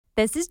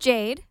This is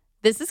Jade.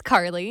 This is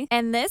Carly.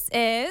 And this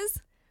is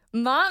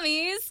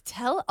Mommy's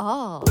Tell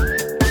All.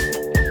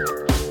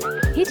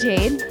 Hey,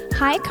 Jade.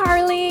 Hi,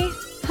 Carly.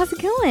 How's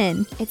it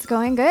going? It's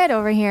going good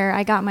over here.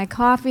 I got my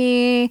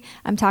coffee.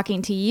 I'm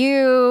talking to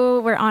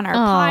you. We're on our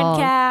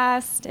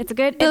podcast. It's a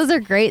good. Those are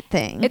great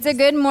things. It's a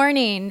good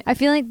morning. I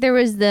feel like there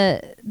was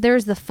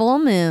the full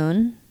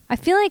moon. I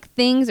feel like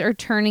things are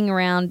turning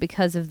around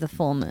because of the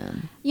full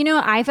moon. You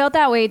know, I felt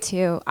that way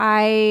too.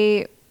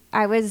 I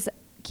was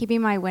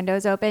keeping my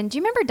windows open. Do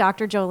you remember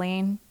Dr.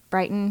 Jolene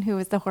Brighton, who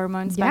was the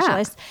hormone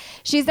specialist? Yeah.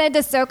 She said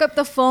to soak up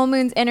the full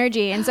moon's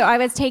energy. And so I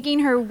was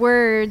taking her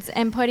words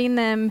and putting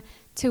them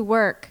to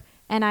work.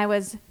 And I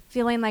was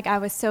feeling like I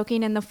was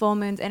soaking in the full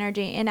moon's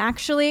energy. And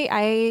actually,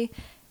 I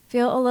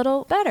feel a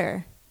little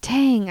better.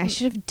 Dang, I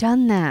should have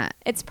done that.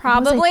 It's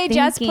probably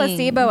just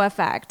placebo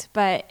effect,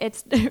 but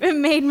it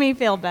made me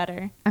feel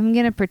better. I'm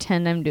going to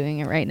pretend I'm doing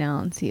it right now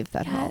and see if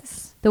that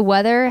helps. The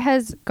weather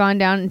has gone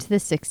down into the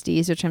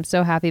 60s, which I'm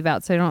so happy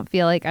about, so I don't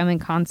feel like I'm in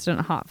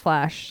constant hot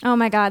flash. Oh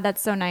my God,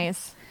 that's so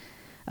nice.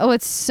 Oh,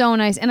 it's so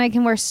nice. And I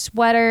can wear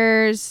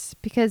sweaters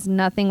because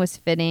nothing was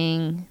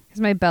fitting because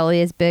my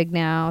belly is big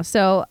now.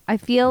 So I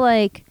feel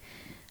like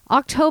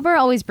October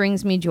always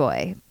brings me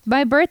joy.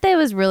 My birthday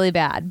was really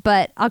bad,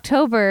 but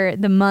October,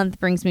 the month,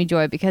 brings me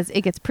joy because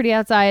it gets pretty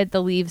outside,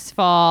 the leaves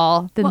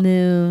fall, the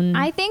moon.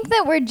 I think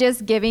that we're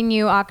just giving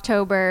you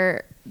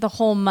October the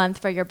whole month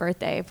for your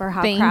birthday for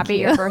how crappy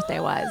your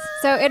birthday was.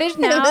 So it is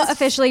now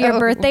officially your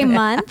birthday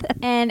month,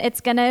 and it's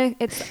going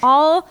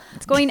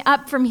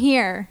up from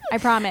here. I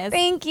promise.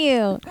 Thank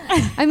you.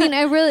 I mean,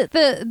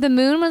 the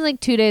moon was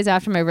like 2 days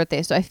after my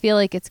birthday, so I feel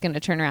like it's going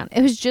to turn around.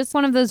 It was just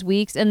one of those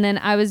weeks, and then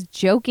I was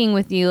joking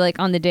with you like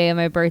on the day of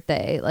my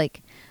birthday,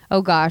 like,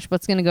 oh gosh,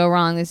 what's going to go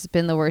wrong? This has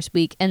been the worst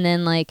week. And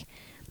then like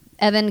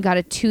Evan got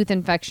a tooth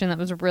infection that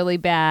was really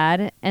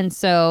bad. And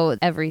so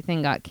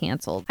everything got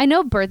canceled. I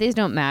know birthdays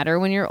don't matter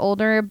when you're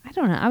older. I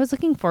don't know. I was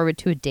looking forward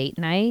to a date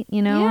night,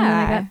 you know? Yeah. And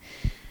I got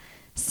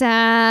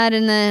sad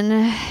and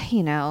then,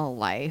 you know,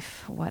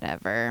 life,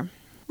 whatever.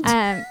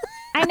 I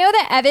know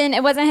that Evan,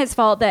 it wasn't his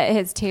fault that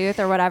his tooth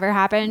or whatever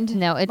happened.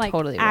 No, it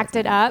totally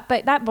acted up.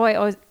 But that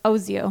boy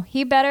owes you.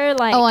 He better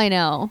like... Oh, I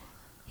know.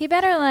 He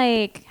better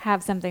like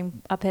have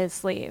something up his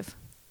sleeve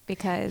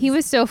because... He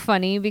was so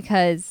funny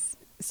because...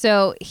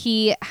 So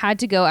he had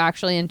to go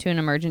actually into an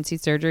emergency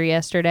surgery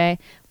yesterday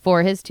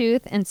for his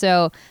tooth. And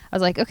so I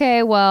was like,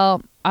 okay,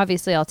 well,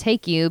 obviously I'll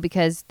take you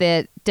because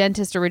the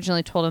dentist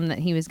originally told him that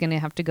he was going to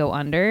have to go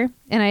under.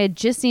 And I had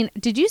just seen,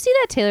 did you see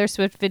that Taylor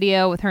Swift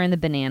video with her and the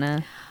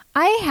banana?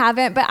 I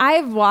haven't, but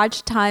I've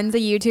watched tons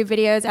of YouTube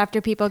videos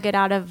after people get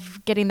out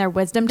of getting their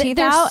wisdom teeth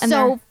out. And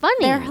they're so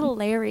funny. They're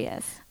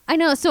hilarious. I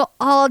know. So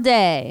all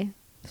day...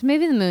 So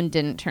maybe the moon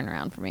didn't turn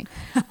around for me.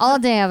 All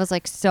day I was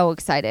like so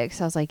excited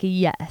because I was like,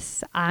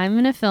 yes, I'm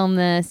going to film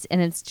this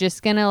and it's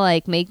just going to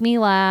like make me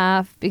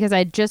laugh because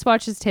I just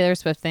watched this Taylor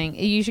Swift thing.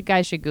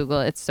 Guys should Google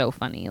it. It's so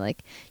funny.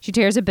 Like she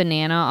tears a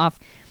banana off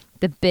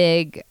the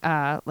big,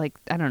 like,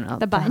 I don't know,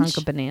 the hunk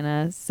of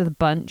bananas. So the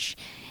bunch.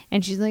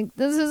 And she's like,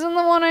 this isn't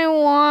the one I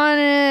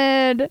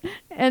wanted.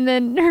 And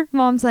then her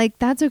mom's like,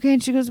 that's okay.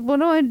 And she goes, what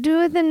do I do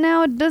with it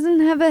now? It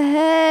doesn't have a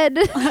head.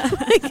 Like,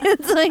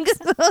 it's like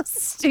so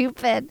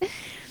stupid.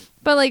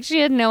 But like she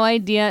had no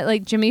idea.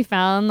 Like Jimmy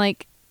Fallon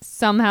like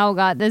somehow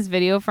got this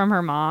video from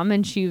her mom.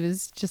 And she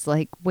was just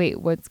like, wait,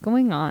 what's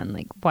going on?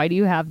 Like, why do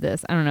you have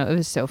this? I don't know. It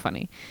was so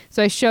funny.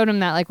 So I showed him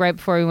that like right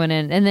before we went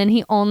in. And then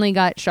he only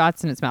got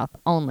shots in his mouth.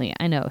 Only.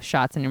 I know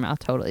shots in your mouth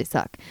totally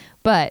suck.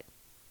 But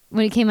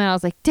when it came out, I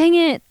was like, dang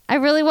it. I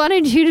really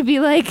wanted you to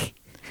be like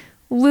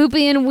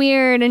loopy and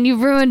weird and you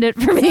ruined it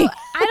for me.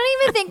 I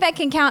don't even think that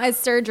can count as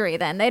surgery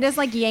then. They just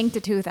like yanked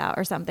a tooth out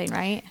or something,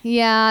 right?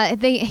 Yeah.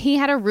 He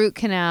had a root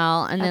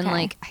canal and then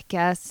like, I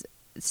guess,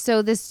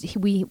 so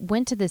we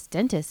went to this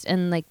dentist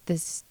and like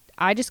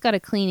I just got a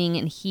cleaning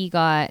and he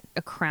got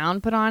a crown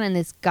put on and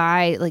this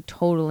guy like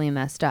totally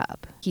messed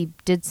up. He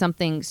did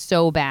something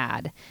so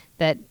bad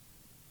that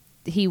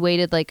he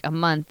waited like a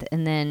month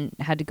and then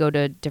had to go to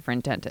a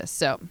different dentist.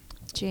 So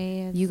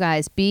jeez. You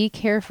guys be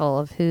careful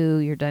of who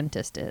your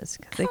dentist is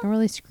because they can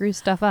really screw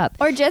stuff up.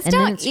 Or just and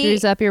don't then it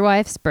screws up your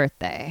wife's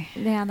birthday.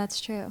 Yeah,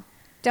 that's true.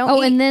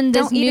 And then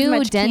this don't eat new as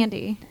much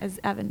candy as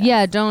Evan does.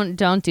 Yeah,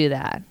 don't do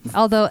that.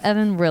 Although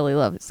Evan really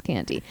loves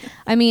candy.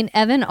 I mean,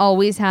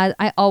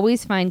 I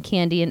always find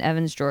candy in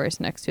Evan's drawers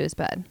next to his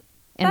bed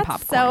and that's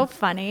popcorn. So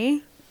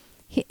funny.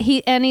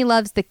 He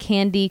loves the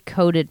candy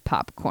coated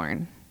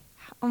popcorn.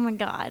 Oh my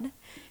God.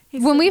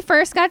 When we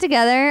first got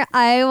together,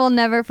 I will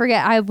never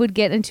forget. I would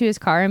get into his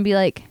car and be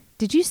like,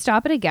 did you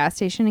stop at a gas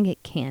station and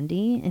get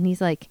candy? And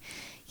he's like,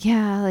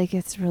 yeah, like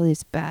it's really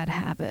this bad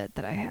habit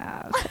that I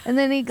have. And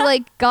then he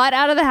like got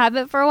out of the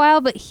habit for a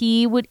while, but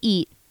he would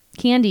eat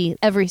candy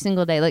every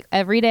single day. Like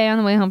every day on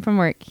the way home from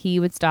work, he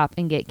would stop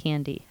and get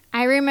candy.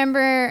 I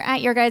remember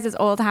at your guys'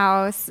 old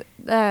house,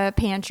 the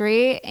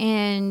pantry,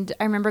 and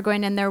I remember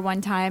going in there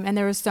one time and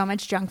there was so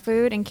much junk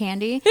food and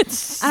candy.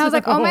 And I was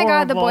like, oh my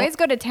God, the boys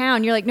go to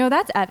town. You're like, no,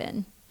 that's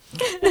Evan.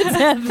 That's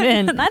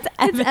Evan. That's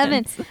It's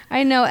Evan.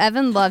 I know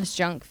Evan loves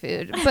junk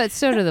food, but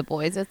so do the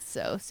boys. It's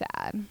so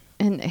sad.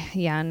 And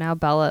yeah, now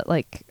Bella,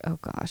 like, oh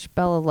gosh,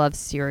 Bella loves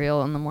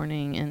cereal in the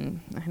morning, and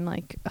I'm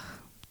like, ugh,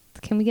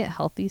 can we get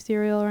healthy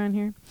cereal around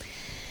here?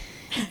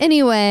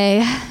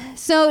 Anyway,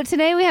 so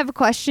today we have a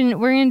question.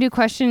 We're going to do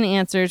question and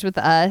answers with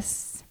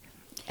us.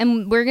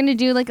 And we're going to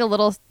do like a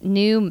little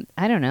new,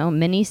 I don't know,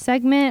 mini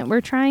segment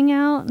we're trying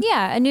out.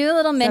 Yeah, a new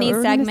little mini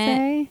Is that what we're gonna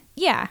segment. say?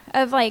 Yeah,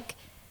 of like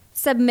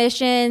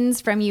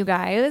submissions from you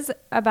guys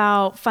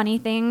about funny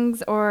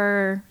things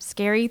or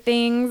scary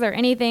things or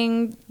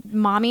anything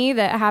mommy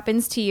that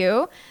happens to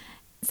you.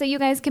 So you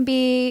guys can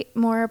be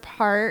more a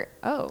part.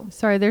 Oh,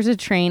 Sorry, there's a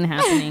train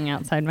happening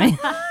outside my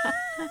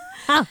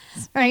house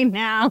right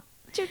now.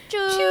 choo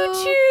choo.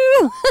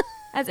 Choo-choo.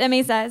 As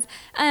Emmy says.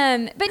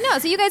 But no,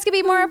 so you guys can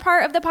be more a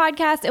part of the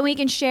podcast and we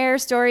can share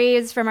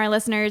stories from our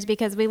listeners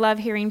because we love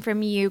hearing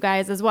from you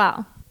guys as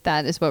well.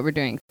 That is what we're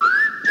doing.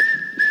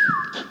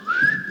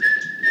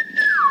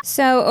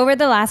 So over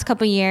the last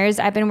couple years,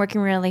 I've been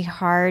working really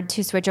hard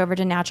to switch over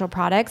to natural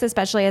products,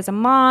 especially as a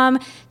mom,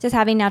 just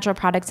having natural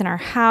products in our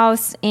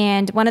house.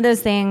 And one of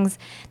those things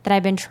that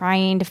I've been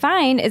trying to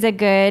find is a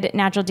good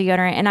natural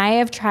deodorant. And I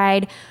have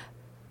tried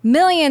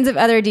millions of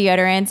other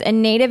deodorants,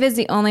 and Native is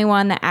the only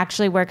one that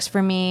actually works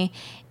for me.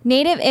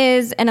 Native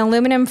is an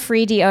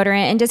aluminum-free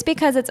deodorant, and just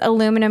because it's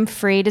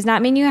aluminum-free does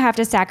not mean you have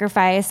to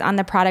sacrifice on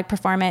the product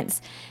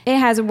performance. It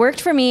has worked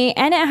for me,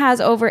 and it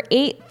has over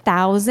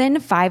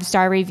 8,000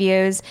 five-star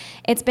reviews.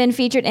 It's been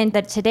featured in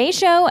the Today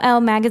Show, Elle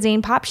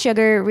Magazine, Pop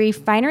Sugar,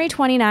 Refinery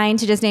 29,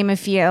 to just name a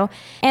few.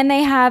 And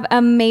they have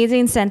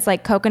amazing scents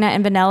like coconut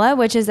and vanilla,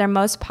 which is their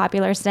most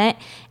popular scent,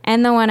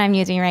 and the one I'm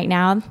using right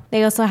now.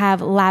 They also have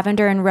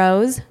lavender and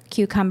rose,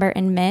 cucumber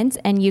and mint,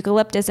 and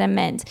eucalyptus and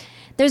mint.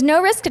 There's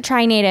no risk to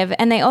try Native,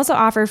 and they also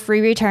offer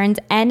free returns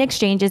and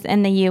exchanges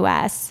in the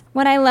US.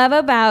 What I love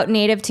about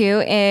Native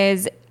too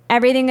is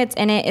everything that's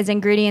in it is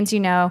ingredients you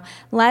know.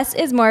 Less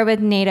is more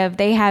with Native.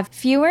 They have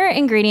fewer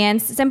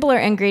ingredients, simpler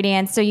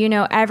ingredients, so you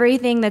know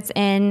everything that's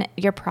in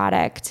your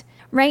product.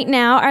 Right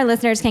now, our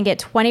listeners can get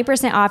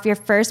 20% off your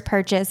first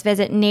purchase.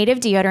 Visit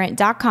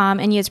nativedeodorant.com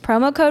and use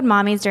promo code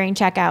MOMMIES during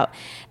checkout.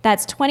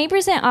 That's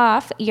 20%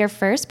 off your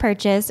first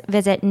purchase.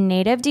 Visit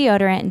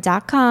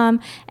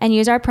nativedeodorant.com and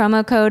use our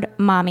promo code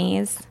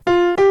MOMMIES.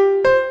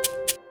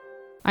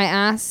 I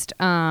asked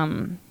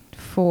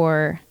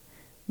for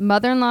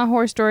mother-in-law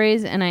horror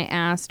stories, and I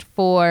asked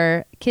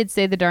for kids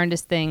say the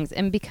darndest things.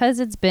 And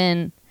because it's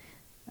been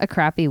a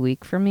crappy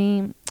week for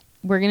me,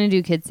 we're going to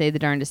do kids say the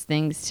darndest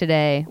things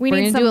today. We're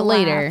going to do it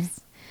later.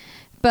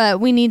 But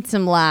we need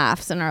some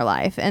laughs in our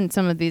life, and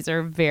some of these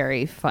are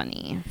very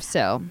funny.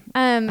 So,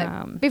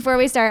 before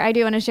we start, I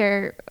do want to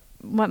share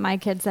what my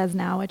kid says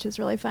now, which is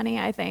really funny,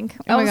 I think.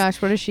 Oh my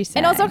gosh, what does she say?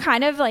 It also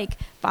kind of like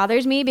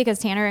bothers me because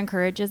Tanner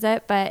encourages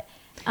it, but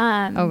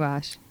oh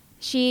gosh.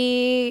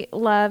 She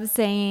loves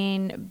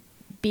saying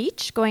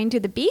beach, going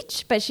to the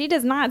beach, but she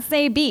does not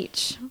say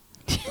beach.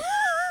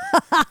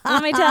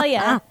 Let me tell you.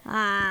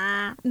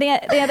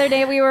 The other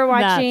day we were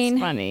watching.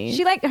 That's funny.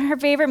 She her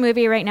favorite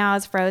movie right now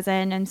is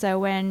Frozen, and so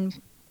when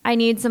I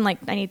need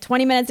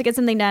 20 minutes to get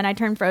something done, I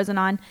turn Frozen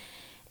on.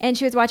 And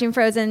she was watching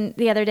Frozen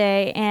the other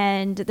day,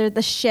 and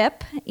the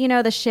ship,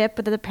 the ship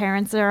that the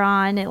parents are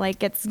on, it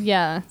gets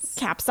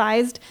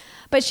capsized.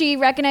 But she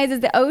recognizes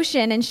the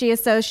ocean, and she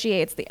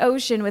associates the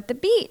ocean with the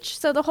beach.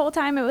 So the whole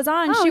time it was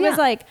on,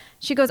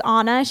 she goes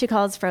Anna. She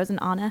calls Frozen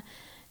Anna.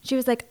 She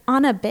was like,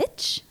 Anna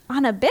bitch?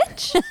 Anna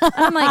bitch? And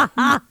I'm like,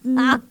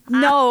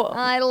 no.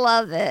 I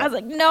love it. I was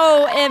like,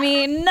 no,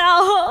 Emmy,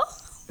 no.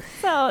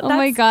 So oh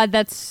my God,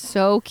 that's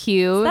so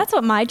cute. That's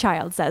what my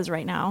child says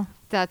right now.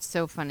 That's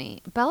so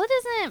funny. Bella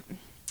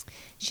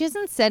she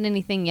hasn't said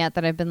anything yet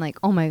that I've been like,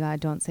 oh my God,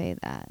 don't say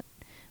that.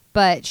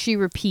 But she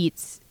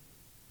repeats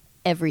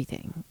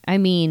everything. I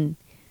mean,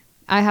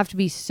 I have to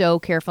be so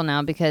careful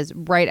now because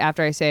right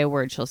after I say a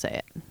word, she'll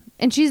say it.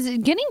 And she's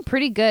getting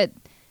pretty good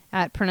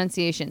at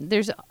pronunciation.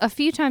 There's a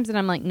few times that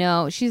I'm like,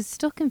 no, she's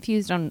still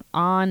confused on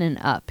and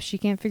up. She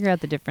can't figure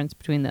out the difference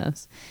between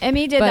those.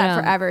 Emmy did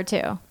that forever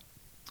too.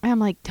 I'm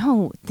like,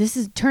 no,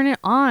 turn it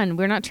on.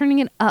 We're not turning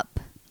it up.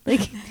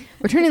 Like,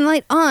 we're turning the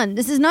light on.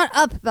 This is not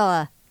up,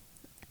 Bella.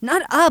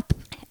 Not up.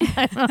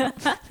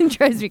 It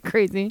drives me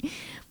crazy.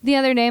 The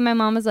other day, my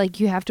mom was like,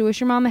 you have to wish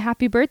your mom a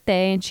happy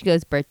birthday. And she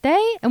goes,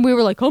 birthday? And we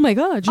were like, oh my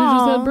God, she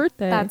just said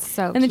birthday. That's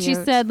so cute. And then she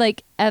said,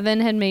 like, Evan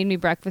had made me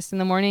breakfast in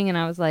the morning. And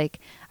I was like,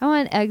 I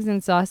want eggs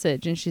and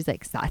sausage. And she's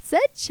like,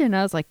 sausage? And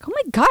I was like, oh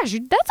my gosh,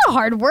 that's a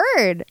hard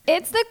word.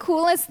 It's the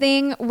coolest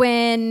thing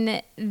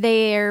when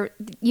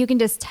you can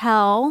just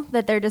tell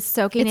that they're just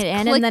soaking it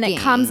in. And then it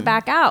comes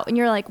back out. And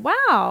you're like,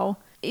 wow.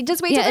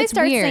 Just wait till they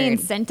start saying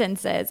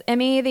sentences.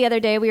 Emmy, the other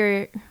day,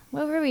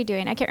 what were we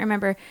doing? I can't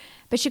remember.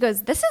 But she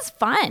goes, this is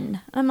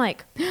fun. I'm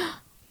like,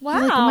 wow.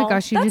 Like, oh my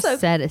gosh, you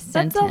just said a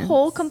sentence. That's a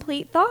whole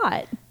complete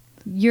thought.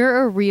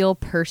 You're a real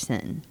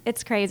person.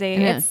 It's crazy.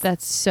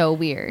 That's so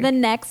weird. The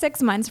next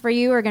 6 months for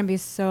you are going to be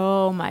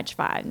so much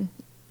fun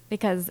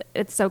because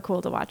it's so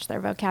cool to watch their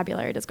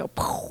vocabulary just go.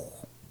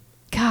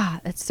 God,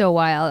 it's so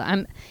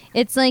wild.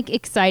 It's like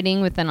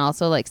exciting, but then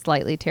also like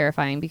slightly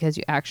terrifying because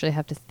you actually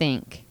have to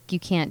think. You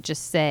can't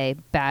just say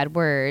bad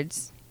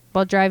words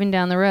while driving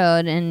down the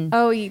road and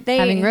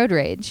having road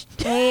rage.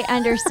 They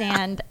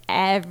understand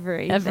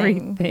everything.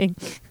 Everything.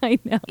 I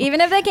know.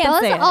 Even if they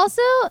can't say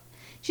it.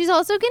 She's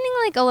also getting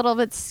like a little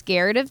bit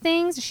scared of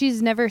things.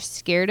 She's never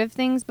scared of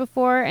things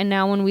before. And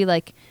now when we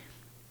like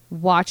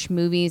watch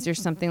movies or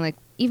something, like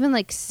even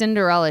like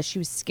Cinderella, she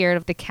was scared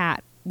of the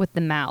cat with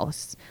the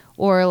mouse.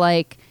 Or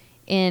like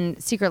in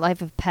Secret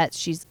Life of Pets,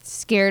 she's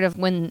scared of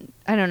when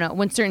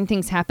certain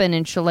things happen,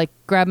 and she'll like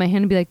grab my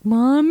hand and be like,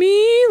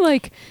 "Mommy,"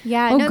 like,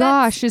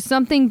 gosh, is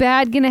something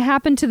bad gonna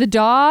happen to the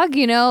dog?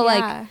 You know,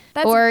 like,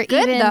 or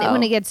good, even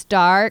when it gets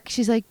dark,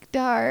 she's like,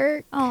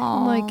 "Dark."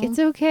 I'm like, it's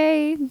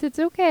okay,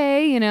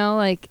 you know,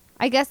 like.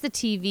 I guess the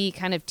TV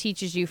kind of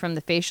teaches you from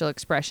the facial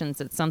expressions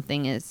that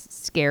something is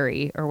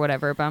scary or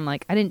whatever, but I'm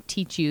like, I didn't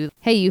teach you,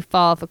 hey, you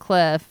fall off a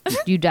cliff,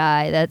 you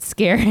die, that's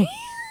scary.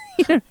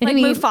 You know what like I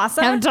mean? Mufasa?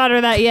 I haven't taught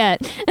her that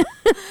yet.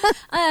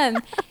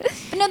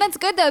 No, that's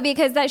good though,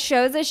 because that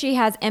shows that she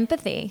has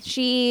empathy.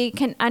 She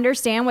can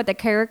understand what the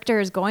character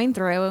is going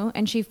through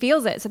and she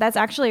feels it. So that's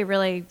actually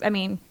really, I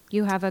mean,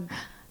 you have an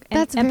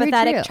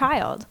empathetic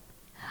child.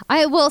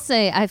 I will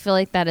say, I feel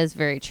like that is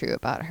very true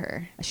about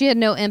her. She had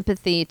no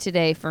empathy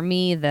today for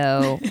me,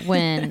 though,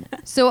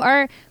 so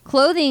our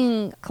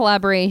clothing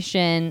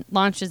collaboration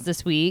launches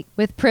this week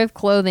with Priv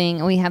Clothing,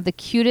 and we have the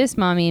cutest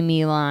Mommy and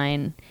Me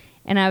line.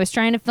 And I was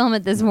trying to film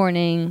it this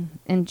morning,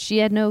 and she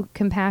had no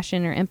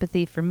compassion or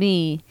empathy for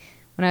me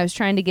when I was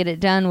trying to get it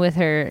done with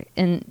her,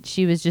 and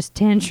she was just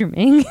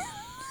tantruming.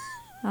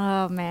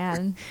 Oh,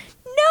 man.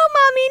 No,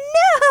 Mommy,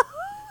 no!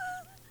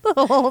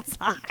 The whole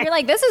time. You're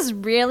like, this is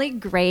really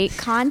great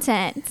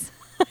content.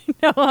 I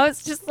know. I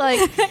was just like,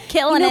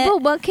 killing it.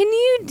 But what can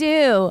you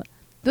do?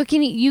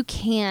 You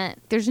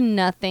can't. There's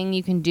nothing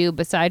you can do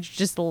besides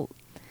just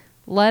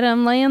let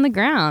him lay on the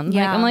ground.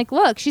 Yeah. Like, I'm like,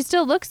 look, she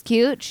still looks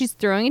cute. She's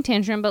throwing a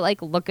tantrum, but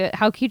like, look at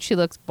how cute she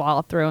looks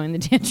while throwing the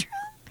tantrum.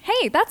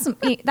 Hey,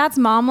 that's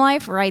mom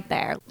life right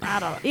there. I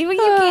don't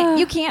know.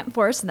 You can't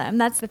force them.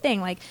 That's the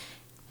thing. Like,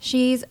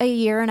 she's a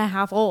year and a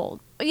half old.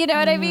 You know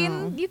what I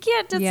mean? You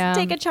can't just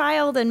take a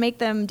child and make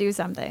them do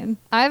something.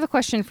 I have a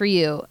question for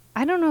you.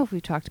 I don't know if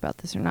we've talked about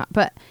this or not,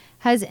 but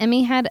has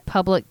Emmy had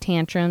public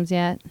tantrums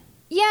yet?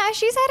 Yeah,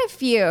 she's had a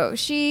few.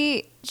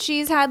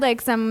 She's had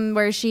like some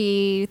where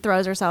she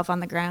throws herself on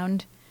the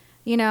ground,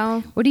 you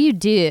know? What do you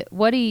do?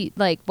 What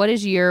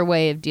is your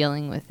way of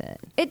dealing with it?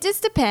 It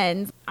just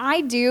depends. I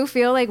do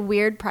feel like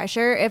weird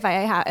pressure if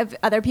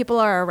other people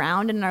are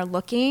around and are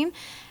looking.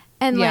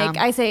 And like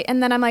I say,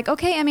 and then I'm like,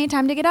 okay, Emmy,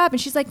 time to get up. And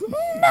she's like,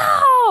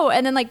 no.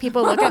 And then like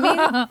people look at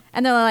me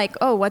and they're like,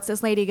 oh, what's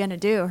this lady going to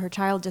do? Her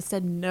child just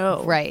said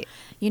no. Right.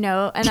 You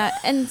know,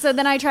 and so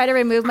then I try to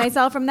remove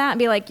myself from that and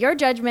be like, your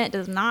judgment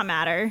does not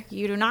matter.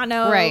 You do not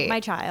know my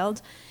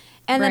child.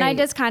 And then I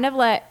just kind of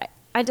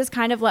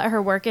let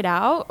her work it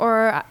out.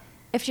 Or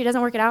if she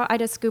doesn't work it out, I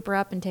just scoop her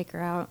up and take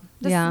her out.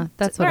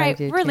 That's what I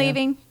do we're too.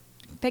 Leaving.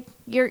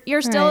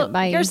 You're still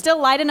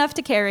light enough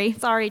to carry.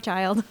 Sorry,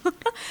 child.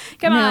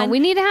 Come on. We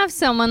need to have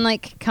someone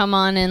like come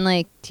on and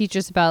like teach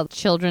us about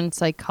children's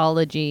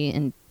psychology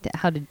and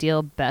how to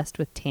deal best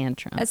with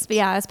tantrums.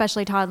 Yeah,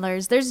 especially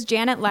toddlers. There's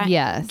Janet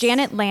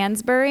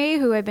Lansbury,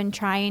 who I've been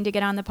trying to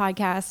get on the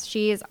podcast.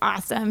 She is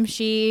awesome.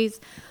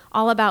 She's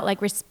all about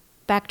like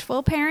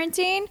respectful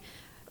parenting,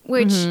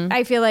 which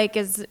I feel like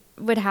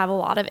would have a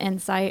lot of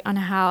insight on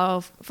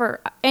how, for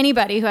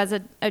anybody who has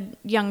a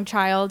young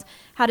child,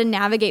 how to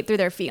navigate through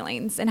their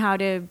feelings and how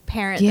to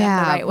parent them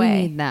the right way.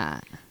 We need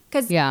that.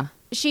 Because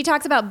she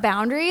talks about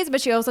boundaries,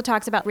 but she also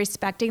talks about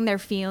respecting their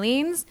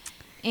feelings,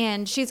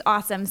 and she's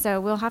awesome.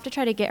 So we'll have to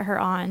try to get her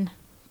on.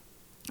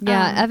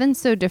 Yeah, Evan's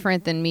so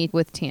different than me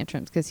with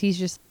tantrums because he's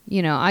just,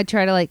 I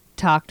try to like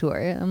talk to her.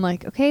 I'm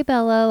like, okay,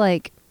 Bella,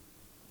 like,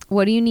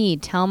 what do you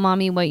need? Tell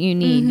mommy what you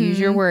need. Use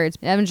your words.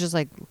 Evan's just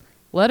like,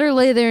 let her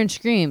lay there and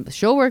scream.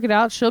 She'll work it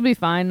out. She'll be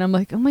fine. And I'm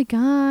like, oh my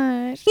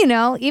gosh.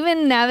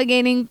 Even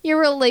navigating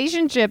your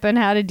relationship and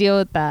how to deal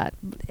with that.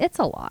 It's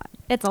a lot.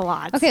 It's a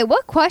lot. Okay,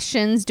 what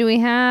questions do we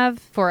have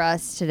for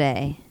us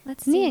today?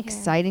 Let's see. Any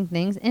exciting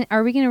things? And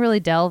are we going to really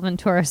delve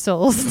into our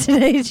souls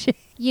today?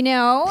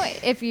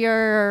 If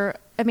you're,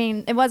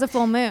 it was a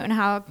full moon.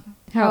 How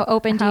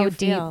open do you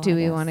feel? How deep do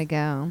we want to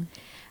go?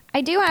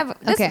 I do have,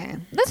 this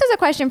is a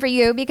question for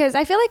you because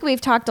I feel like we've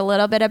talked a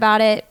little bit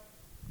about it.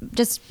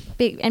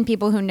 And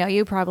people who know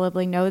you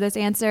probably know this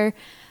answer,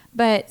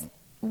 but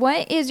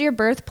what is your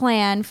birth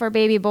plan for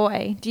baby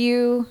boy? Do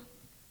you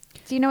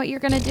know what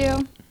you're gonna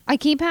do? I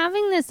keep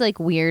having this like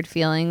weird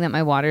feeling that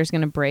my water's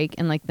gonna break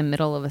in like the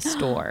middle of a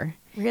store.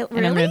 Really?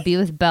 And I'm gonna be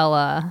with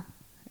Bella,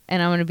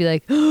 and I'm gonna be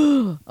like,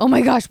 oh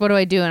my gosh, what do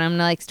I do? And I'm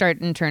gonna like start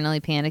internally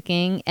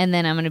panicking, and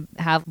then I'm gonna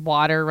have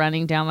water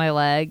running down my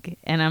leg,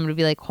 and I'm gonna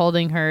be like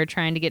holding her,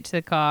 trying to get to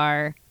the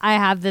car. I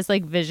have this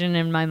like vision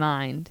in my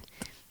mind.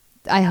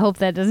 I hope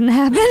that doesn't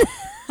happen.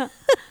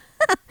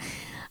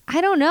 I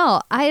don't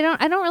know. I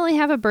don't really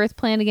have a birth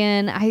plan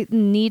again. I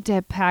need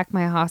to pack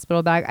my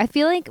hospital bag. I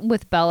feel like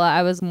with Bella,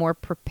 I was more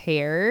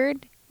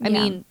prepared. I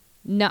mean,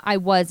 no, I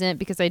wasn't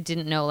because I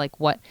didn't know like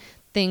what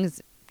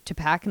things to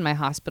pack in my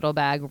hospital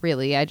bag.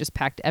 Really, I just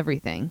packed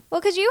everything.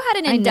 Well, because you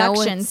had an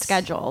induction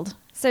scheduled.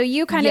 So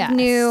you kind of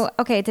knew,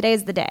 okay,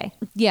 today's the day.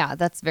 Yeah,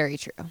 that's very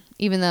true.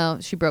 Even though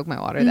she broke my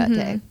water that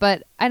day.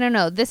 But I don't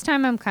know. This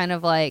time I'm kind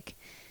of like,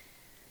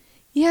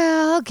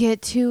 yeah, I'll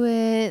get to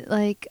it.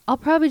 Like, I'll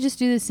probably just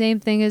do the same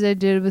thing as I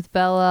did with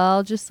Bella.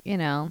 I'll just,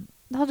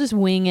 I'll just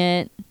wing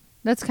it.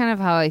 That's kind of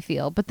how I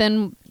feel. But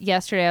then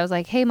yesterday I was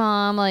like, hey,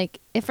 Mom,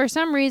 like, if for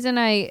some reason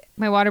my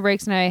water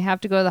breaks and I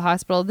have to go to the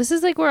hospital, this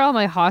is like where all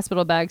my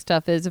hospital bag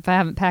stuff is if I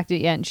haven't packed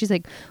it yet. And she's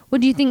like, well,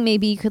 do you think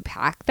maybe you could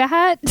pack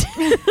that?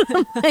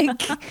 I'm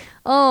like,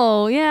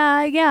 oh, yeah,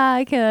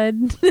 I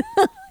could.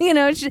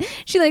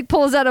 She like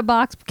pulls out a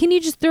box. Can you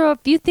just throw a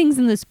few things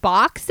in this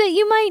box that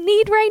you might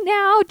need right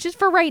now? Just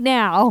for right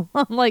now.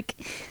 I'm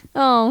like,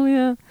 oh,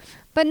 yeah.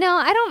 But no,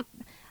 I don't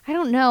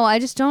know. I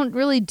just don't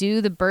really do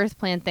the birth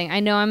plan thing.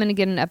 I know I'm going to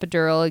get an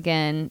epidural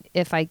again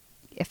if I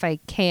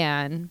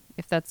can,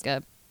 if that's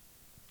a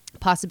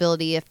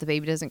possibility, if the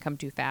baby doesn't come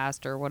too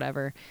fast or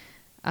whatever.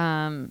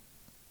 But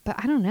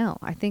I don't know.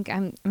 I think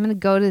I'm going to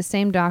go to the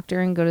same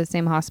doctor and go to the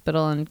same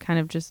hospital and kind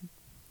of just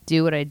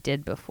do what I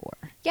did before.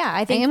 Yeah,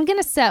 I think I'm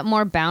going to set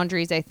more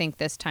boundaries, I think,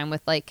 this time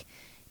with like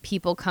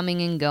people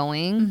coming and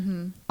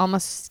going,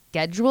 almost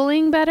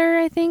scheduling better,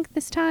 I think,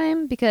 this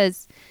time,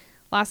 because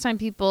last time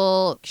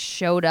people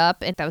showed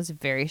up and that was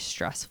very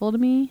stressful to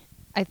me.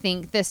 I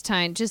think this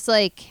time just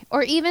like,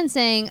 or even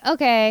saying,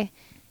 okay,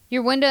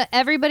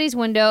 everybody's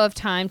window of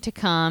time to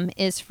come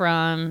is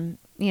from,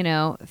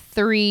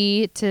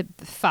 3 to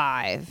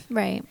 5.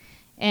 Right.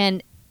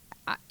 And,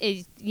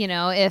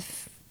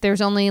 if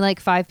there's only like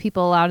 5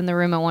 people allowed in the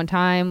room at one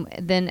time,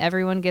 then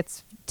everyone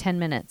gets 10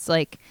 minutes.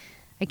 Like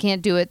I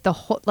can't do it the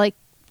whole, like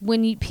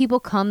when people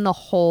come the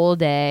whole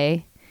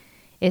day,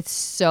 it's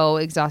so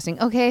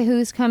exhausting. Okay,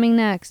 who's coming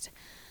next?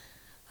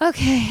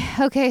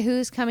 Okay,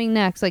 who's coming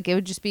next? Like, it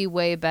would just be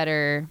way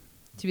better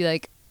to be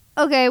like,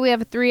 okay, we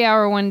have a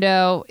 3-hour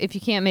window. If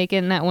you can't make it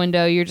in that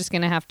window, you're just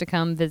going to have to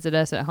come visit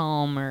us at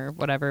home or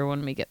whatever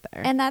when we get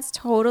there. And that's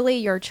totally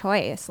your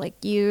choice.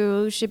 Like,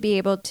 you should be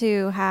able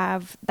to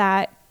have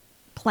that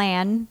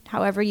plan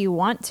however you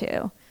want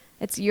to.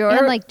 It's your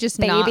and, like, just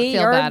baby, not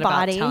feel your bad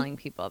body. about telling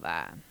people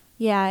that.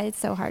 Yeah, it's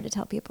so hard to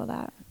tell people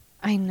that.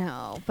 I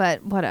know,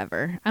 but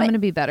whatever. I'm going to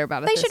be better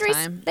about it this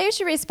time. They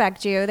should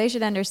respect you. They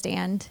should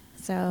understand.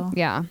 So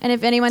yeah. And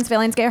if anyone's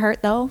feelings get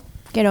hurt, they'll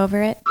get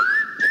over it.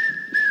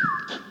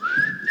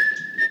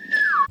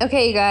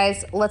 Okay, you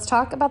guys, let's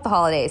talk about the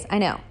holidays. I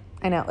know,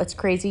 it's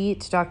crazy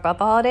to talk about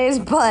the holidays,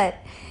 but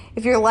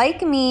if you're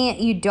like me,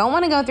 you don't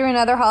want to go through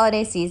another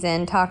holiday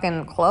season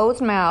talking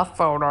closed mouth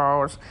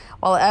photos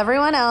while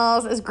everyone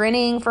else is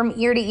grinning from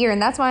ear to ear.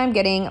 And that's why I'm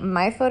getting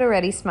my Photo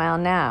Ready Smile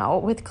now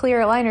with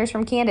clear aligners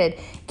from Candid.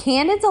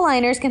 Candid's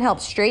aligners can help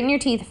straighten your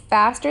teeth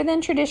faster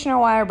than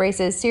traditional wire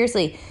braces.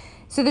 Seriously.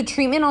 So the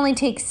treatment only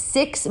takes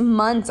 6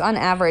 months on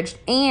average,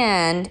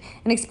 and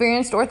an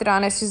experienced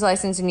orthodontist who's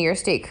licensed in your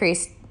state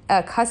creates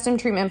a custom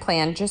treatment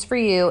plan just for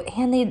you,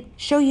 and they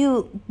show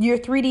you your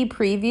 3D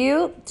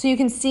preview so you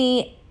can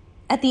see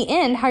at the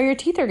end how your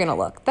teeth are going to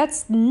look.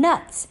 That's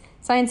nuts.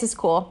 Science is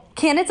cool.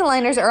 Candid's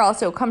aligners are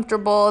also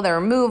comfortable, they're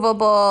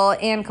removable,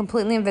 and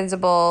completely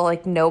invisible.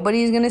 Like,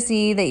 nobody's going to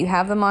see that you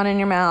have them on in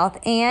your mouth.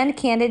 And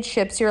Candid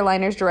ships your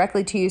aligners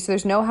directly to you, so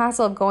there's no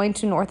hassle of going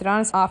to an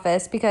orthodontist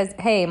office because,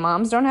 hey,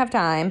 moms don't have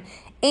time.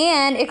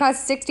 And it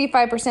costs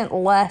 65%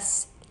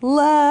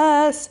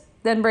 less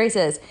than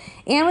braces.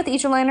 And with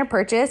each aligner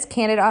purchase,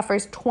 Candid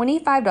offers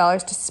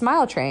 $25 to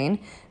Smile Train,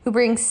 who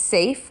brings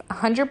safe,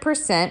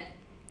 100%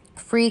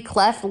 free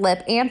cleft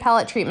lip and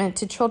palate treatment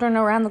to children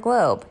around the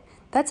globe.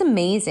 That's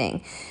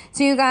amazing.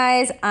 So you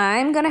guys,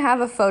 I'm going to have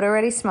a Photo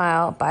Ready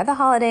Smile by the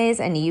holidays,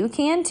 and you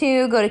can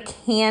too. Go to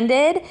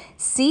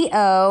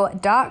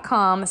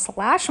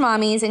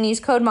candidco.com/mommies and use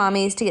code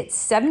mommies to get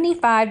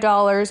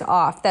 $75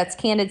 off. That's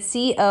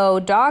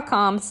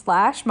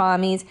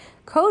candidco.com/mommies,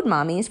 code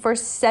mommies for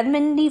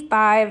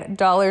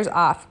 $75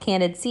 off.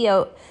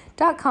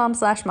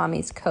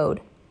 candidco.com/mommies,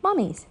 code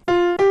mommies.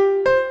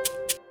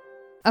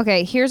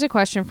 Okay, here's a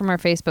question from our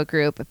Facebook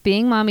group.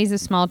 Being mommies of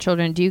small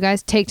children, do you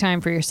guys take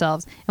time for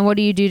yourselves? And what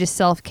do you do to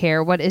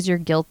self-care? What is your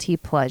guilty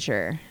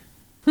pleasure?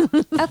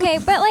 Okay,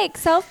 but like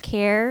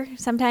self-care,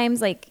 sometimes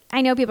like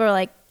I know people are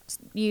like,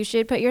 you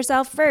should put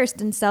yourself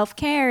first in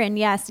self-care. And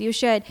yes, you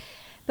should.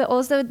 But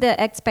also the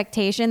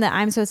expectation that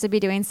I'm supposed to be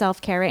doing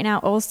self-care right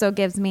now also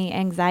gives me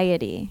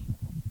anxiety.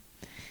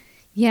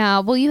 Yeah,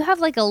 well, you have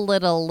like a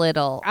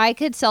little. I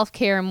could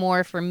self-care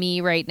more for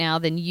me right now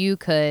than you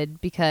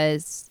could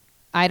because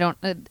I don't,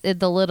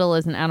 the little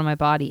isn't out of my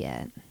body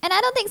yet. And I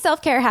don't think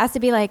self-care has to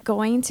be like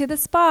going to the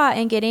spa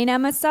and getting a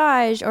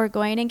massage or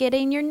going and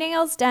getting your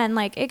nails done.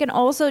 Like it can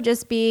also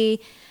just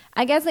be,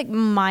 I guess like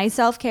my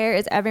self-care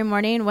is every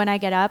morning when I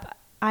get up,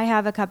 I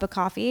have a cup of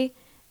coffee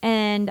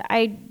and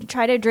I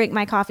try to drink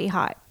my coffee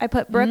hot. I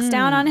put Brooks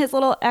down on his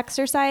little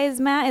exercise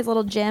mat, his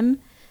little gym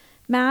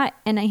mat,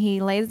 and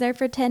he lays there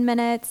for 10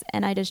 minutes,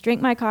 and I just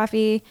drink my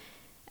coffee.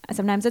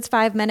 Sometimes it's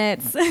 5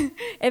 minutes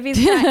if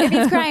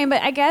he's crying,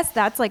 but I guess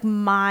that's like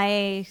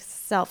my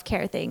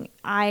self-care thing.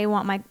 I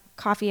want my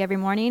coffee every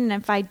morning,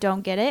 and if I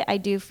don't get it, I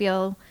do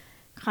feel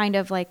kind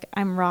of like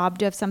I'm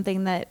robbed of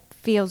something that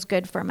feels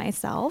good for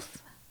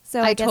myself.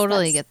 So I guess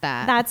totally get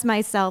that. That's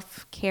my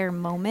self-care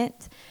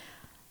moment.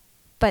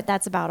 But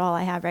that's about all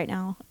I have right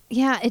now.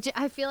 Yeah,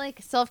 I feel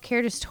like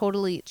self-care just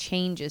totally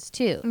changes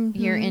too. Mm-hmm.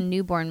 You're in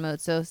newborn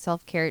mode, so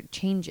self-care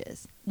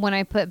changes. When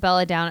I put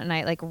Bella down at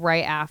night, like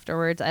right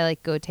afterwards, I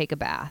like go take a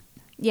bath.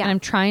 Yeah. And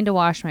I'm trying to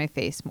wash my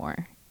face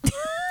more.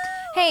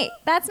 Hey,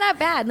 that's not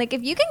bad. Like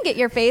if you can get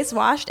your face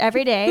washed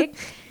every day,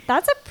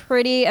 that's a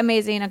pretty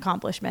amazing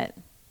accomplishment.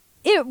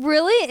 It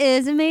really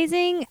is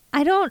amazing.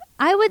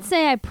 I would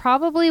say I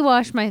probably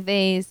wash my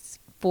face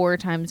 4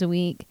 times a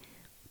week.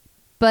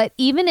 But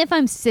even if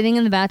I'm sitting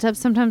in the bathtub,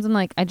 sometimes I'm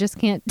like, I just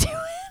can't do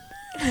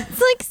it.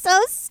 It's like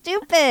so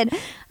stupid.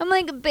 I'm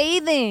like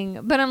bathing,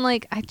 but I'm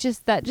like,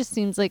 that just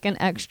seems like an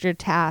extra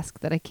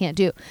task that I can't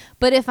do.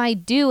 But if I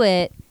do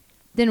it,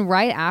 then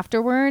right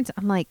afterwards,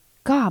 I'm like,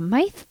 God,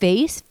 my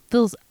face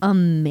feels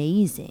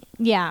amazing.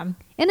 Yeah.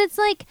 And it's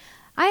like,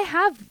 I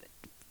have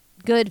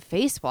good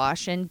face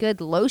wash and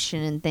good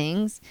lotion and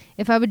things.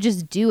 If I would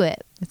just do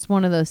it, it's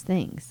one of those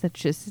things that's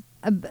just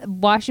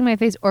washing my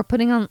face or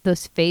putting on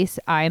those face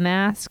eye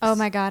masks. Oh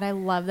my God, I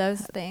love those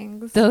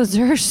things. Those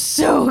are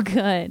so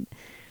good.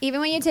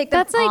 Even when you take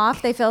them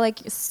off, they feel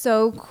like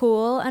so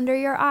cool under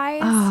your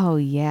eyes. Oh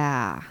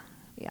yeah.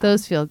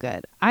 Those feel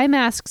good. Eye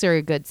masks are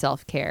a good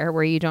self-care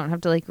where you don't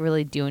have to like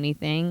really do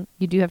anything.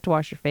 You do have to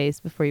wash your face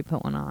before you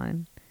put one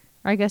on.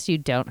 Or I guess you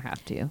don't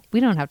have to.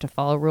 We don't have to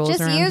follow rules. Just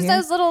around use here.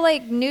 those little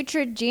like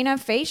Neutrogena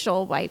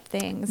facial wipe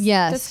things.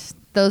 Yes,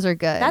 those are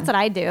good. That's what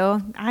I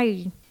do.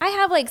 I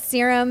have like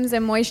serums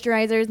and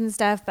moisturizers and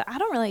stuff, but I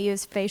don't really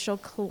use facial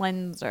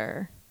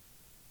cleanser.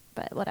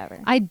 But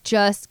whatever. I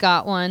just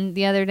got one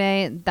the other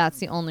day. That's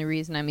the only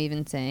reason I'm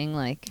even saying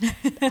like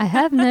I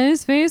have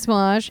nice face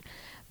wash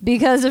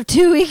because of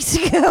 2 weeks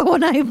ago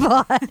when I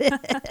bought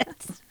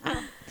it.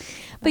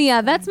 But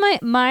yeah, that's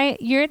my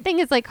your thing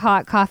is like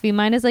hot coffee.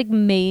 Mine is like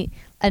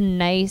a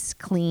nice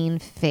clean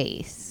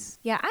face.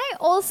 Yeah, I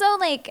also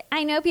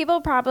I know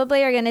people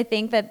probably are going to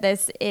think that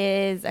this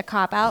is a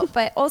cop out,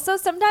 but also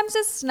sometimes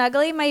just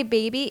snuggling my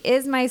baby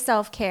is my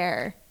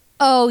self-care.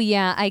 Oh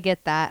yeah, I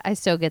get that. I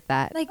so get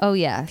that. Like, oh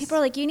yes. People are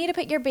like, you need to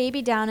put your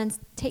baby down and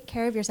take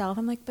care of yourself.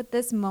 I'm like, but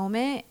this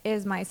moment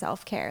is my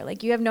self-care.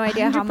 Like you have no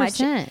idea 100%. How much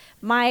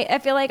I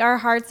feel like our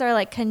hearts are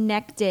like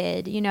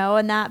connected,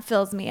 and that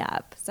fills me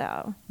up.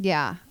 So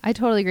yeah, I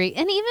totally agree.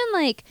 And even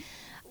like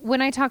when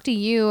I talk to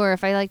you or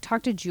if I like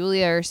talk to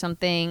Julia or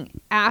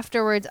something,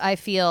 afterwards I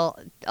feel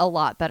a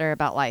lot better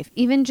about life.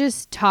 Even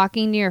just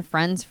talking to your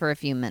friends for a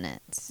few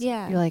minutes.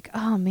 Yeah. You're like,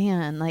 oh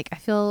man, like I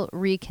feel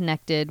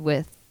reconnected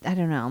with, I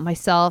don't know,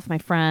 myself, my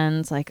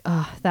friends, like,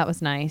 oh, that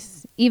was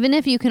nice. Even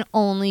if you can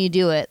only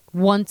do it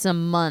once a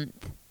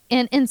month.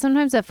 And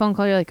sometimes that phone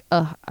call, you're like,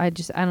 oh, I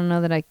don't know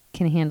that I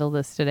can handle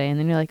this today. And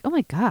then you're like, oh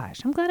my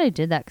gosh, I'm glad I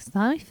did that because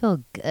now I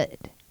feel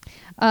good.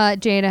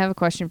 Jade, I have a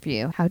question for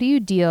you. How do you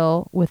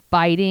deal with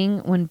biting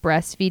when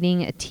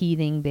breastfeeding a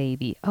teething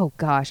baby? Oh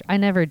gosh, I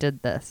never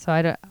did this.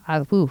 So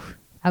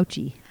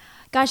ouchie.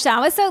 Gosh, that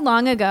was so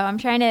long ago. I'm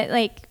trying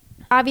to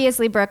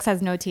obviously Brooks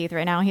has no teeth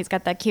right now. He's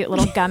got that cute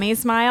little gummy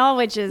smile,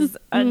 which is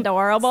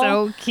adorable.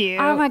 So cute.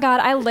 Oh my God,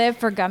 I live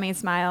for gummy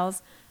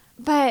smiles.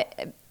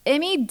 But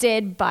Emmy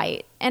did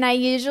bite, and I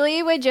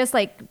usually would just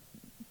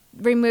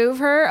remove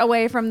her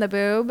away from the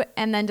boob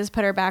and then just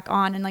put her back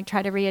on and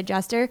try to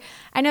readjust her.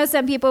 I know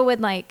some people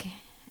would I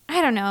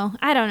don't know.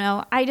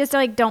 I just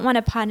don't want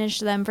to punish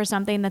them for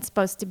something that's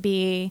supposed to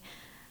be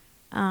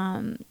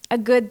a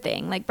good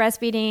thing. Like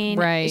breastfeeding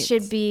right.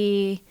 should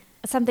be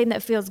something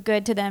that feels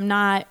good to them,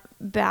 not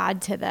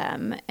bad to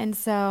them. And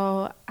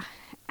so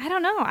I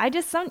don't know. I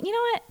just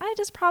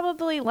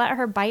probably let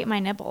her bite my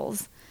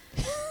nipples.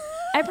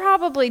 I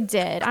probably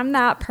did. I'm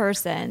that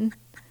person.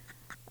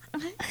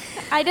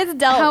 I just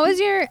dealt.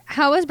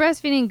 How is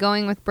breastfeeding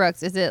going with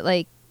Brooks? Is it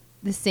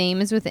the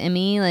same as with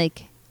Emmy?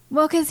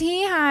 Well, because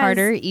he has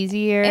harder,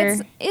 easier.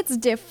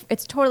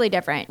 It's totally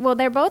different. Well,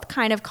 they're both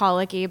kind of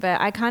colicky, but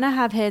I kind of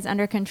have his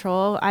under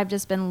control. I've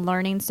just been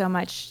learning so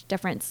much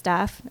different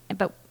stuff.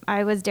 But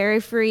I was dairy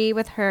free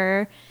with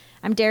her.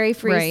 I'm dairy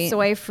free, right.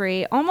 soy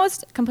free,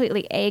 almost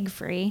completely egg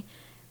free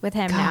with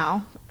him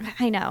now.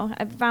 I know.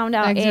 I found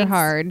out eggs are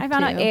hard. I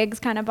found out eggs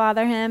kind of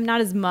bother him,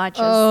 not as much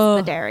as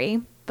the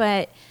dairy,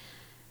 but.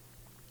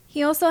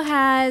 He also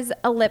has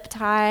a lip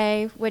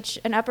tie,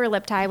 an upper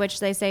lip tie, which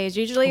they say is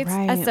usually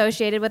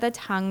associated with a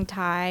tongue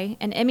tie.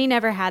 And Emmy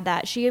never had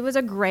that. She was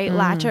a great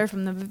latcher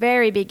from the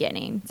very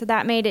beginning. So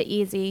that made it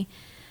easy.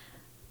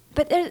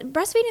 But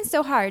breastfeeding is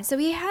so hard. So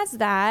he has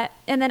that.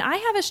 And then I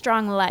have a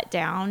strong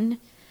letdown.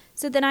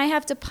 So then I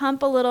have to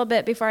pump a little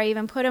bit before I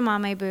even put him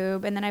on my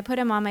boob. And then I put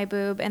him on my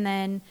boob. And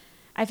then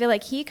I feel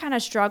like he kind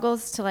of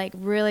struggles to like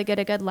really get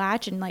a good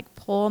latch and like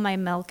pull my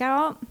milk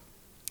out.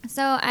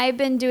 So I've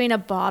been doing a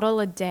bottle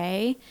a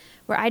day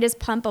where I just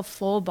pump a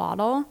full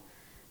bottle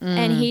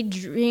and he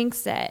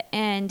drinks it,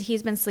 and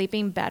he's been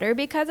sleeping better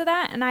because of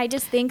that. And I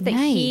just think that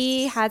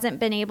he hasn't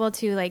been able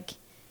to like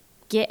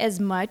get as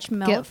much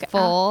milk. Get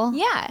full.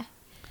 Yeah.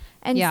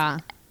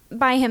 And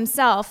by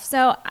himself.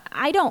 So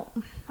I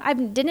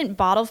didn't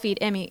bottle feed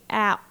Emmy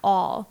at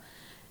all.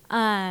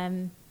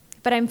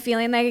 But I'm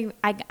feeling like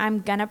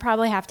I'm going to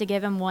probably have to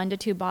give him 1 to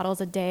 2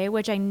 bottles a day,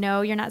 which I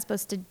know you're not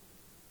supposed to.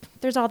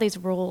 There's all these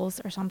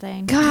rules or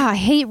something. God, I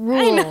hate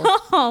rules.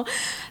 I know.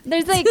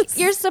 There's like,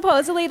 you're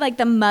supposedly like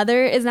the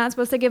mother is not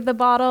supposed to give the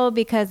bottle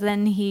because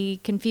then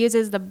he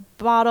confuses the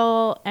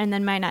bottle and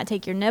then might not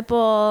take your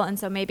nipple. And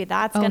so maybe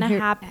that's going to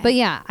happen. But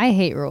yeah, I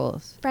hate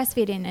rules.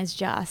 Breastfeeding is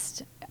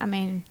just, I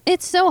mean,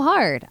 it's so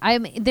hard.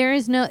 There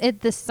is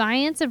the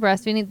science of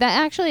breastfeeding. That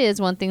actually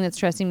is one thing that's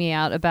stressing me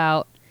out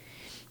about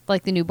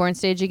like the newborn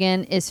stage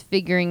again, is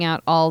figuring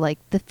out all like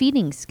the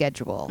feeding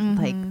schedule,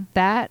 like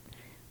that.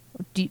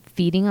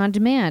 Feeding on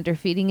demand or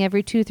feeding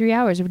every 2-3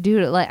 hours.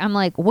 I'm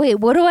like, wait,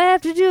 what do I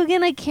have to do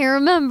again? I can't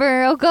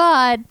remember. Oh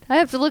God, I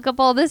have to look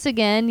up all this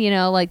again.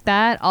 Like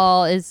that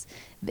all is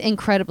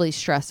incredibly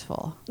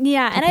stressful.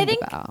 Yeah, and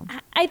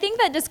I think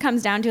that just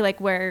comes down to like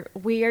where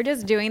we are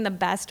just doing the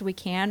best we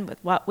can with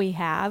what we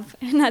have,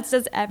 and that's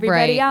just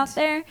everybody out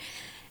there.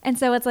 And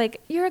so it's like,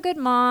 you're a good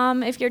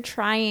mom if you're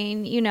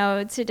trying,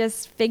 to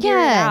just figure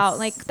it out.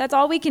 Like that's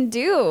all we can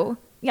do.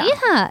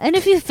 Yeah, and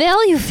if you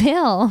fail, you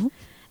fail.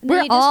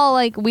 We're all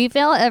like, we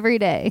fail every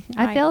day.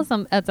 I fail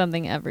at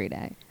something every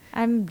day.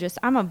 I'm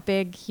a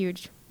big,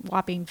 huge,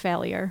 whopping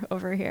failure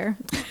over here.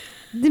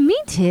 Me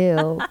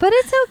too, but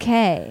it's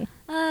okay.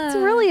 It's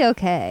really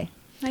okay.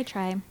 I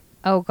try.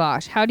 Oh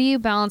gosh, how do you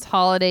balance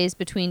holidays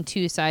between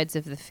 2 sides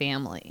of the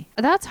family?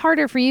 That's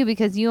harder for you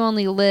because you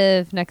only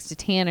live next to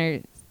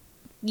Tanner.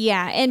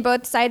 Yeah, and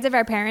both sides of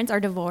our parents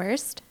are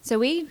divorced. So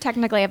we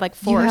technically have like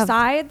 4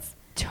 sides.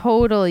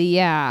 Totally,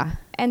 yeah.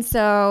 And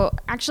so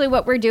actually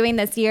what we're doing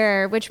this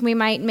year, which we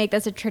might make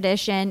this a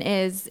tradition,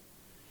 is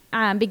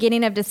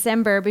beginning of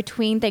December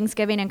between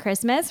Thanksgiving and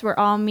Christmas, we're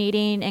all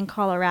meeting in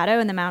Colorado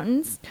in the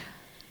mountains.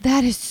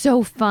 That is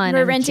so fun.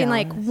 We're renting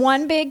like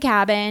one big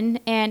cabin,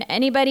 and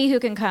anybody who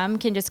can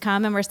just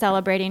come, and we're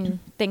celebrating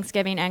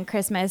Thanksgiving and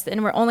Christmas,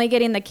 and we're only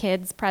getting the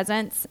kids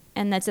presents,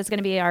 and that's just going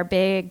to be our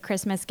big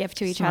Christmas gift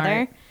to each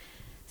other.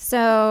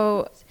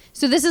 So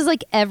this is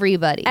like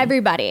everybody.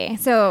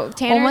 So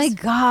Tanner's, oh my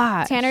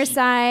God. Tanner's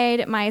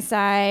side, my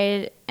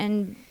side,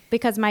 and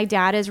because my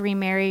dad is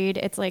remarried,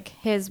 it's like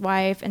his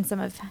wife and some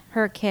of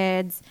her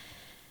kids.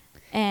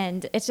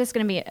 And it's just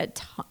going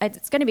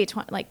to be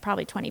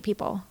probably 20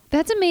 people.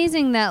 That's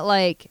amazing that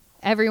like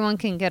everyone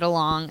can get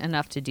along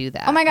enough to do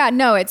that. Oh my God,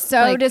 no, it's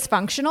so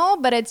dysfunctional,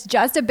 but it's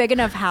just a big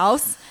enough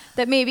house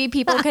that maybe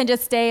people can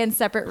just stay in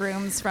separate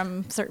rooms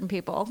from certain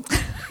people.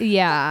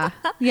 Yeah,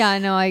 I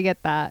know, I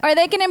get that. Or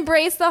they can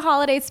embrace the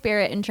holiday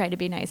spirit and try to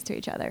be nice to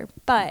each other.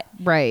 But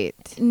right.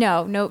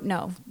 No,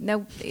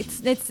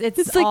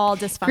 it's all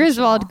dysfunctional.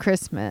 Griswold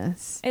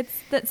Christmas. It's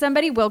that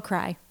somebody will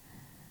cry.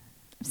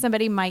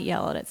 Somebody might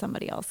yell at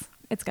somebody else.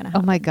 It's gonna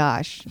happen. Oh my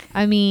gosh.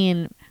 I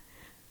mean,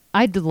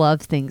 I'd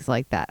love things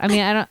like that. I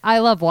mean, I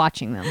love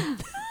watching them.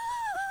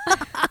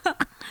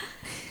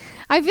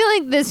 I feel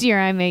like this year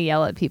I may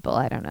yell at people.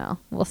 I don't know.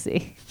 We'll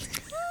see.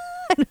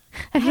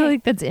 I feel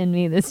like that's in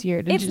me this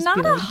year. It's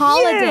not a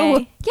holiday.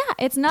 Ew. Yeah,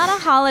 it's not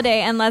a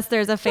holiday unless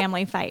there's a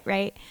family fight,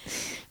 right?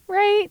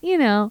 Right,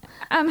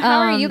 How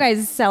are you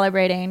guys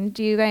celebrating?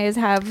 Do you guys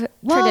have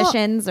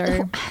traditions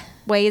or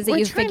ways that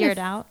you figure it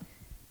out?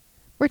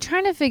 We're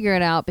trying to figure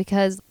it out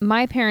because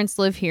my parents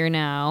live here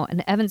now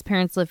and Evan's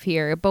parents live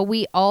here, but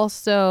we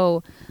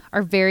also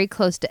are very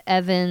close to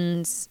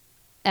Evan's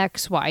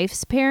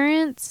ex-wife's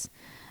parents.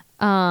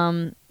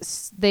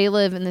 They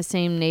live in the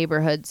same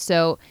neighborhood.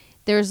 So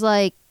there's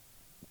like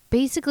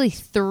basically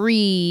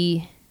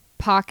 3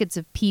 pockets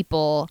of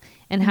people,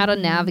 and how to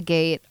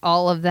navigate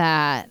all of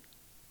that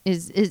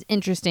is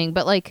interesting.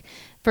 But like,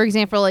 for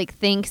example, like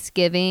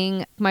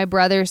Thanksgiving, both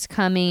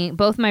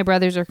my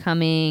brothers are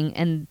coming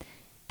and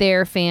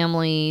their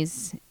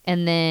families,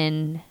 and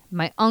then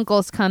my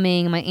uncle's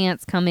coming, my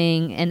aunt's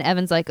coming, and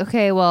Evan's like,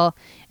 okay, well,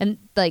 and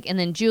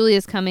then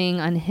Julia's coming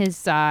on his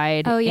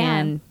side. Oh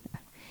yeah.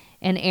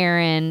 And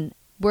Aaron,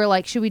 we're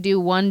like, should we do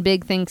one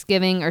big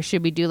Thanksgiving or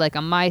should we do like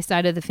on my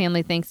side of the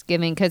family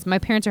Thanksgiving? Because my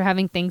parents are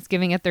having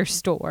Thanksgiving at their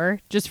store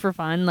just for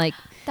fun. Like,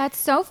 that's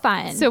so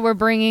fun. So we're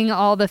bringing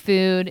all the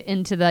food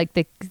into like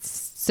the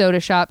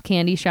soda shop,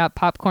 candy shop,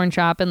 popcorn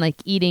shop, and like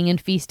eating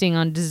and feasting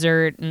on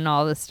dessert and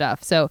all this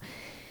stuff. So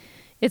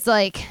it's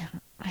like,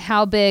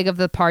 how big of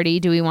the party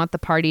do we want the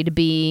party to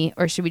be?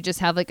 Or should we just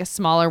have like a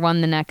smaller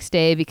one the next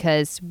day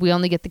because we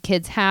only get the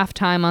kids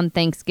halftime on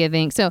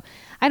Thanksgiving? So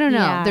I don't know.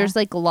 Yeah. There's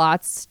like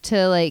lots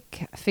to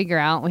like figure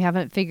out. We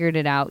haven't figured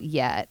it out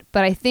yet.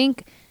 But I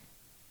think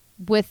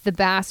with the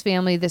Bass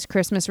family this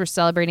Christmas, we're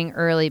celebrating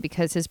early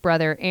because his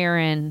brother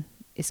Aaron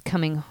is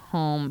coming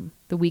home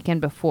the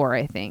weekend before,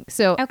 I think.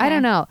 So Okay. I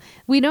don't know.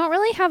 We don't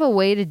really have a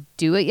way to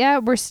do it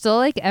yet. We're still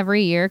like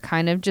every year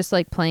kind of just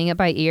like playing it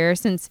by ear.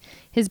 Since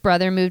his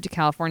brother moved to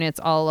California, it's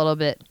all a little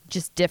bit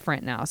just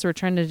different now. So we're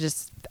trying to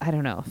just, I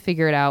don't know,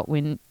 figure it out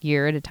one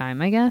year at a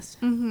time, I guess.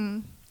 Mm-hmm.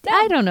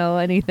 I don't know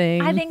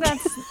anything. I think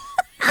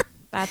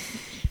that's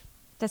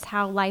just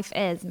how life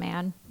is,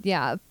 man.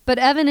 Yeah. But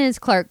Evan is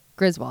Clark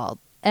Griswold.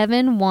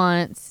 Evan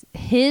wants,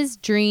 his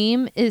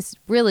dream is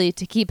really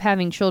to keep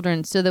having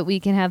children so that we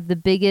can have the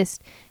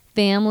biggest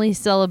family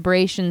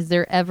celebrations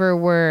there ever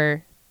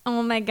were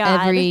Oh my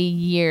God. every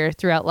year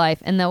throughout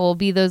life. And that will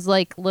be those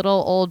like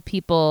little old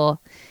people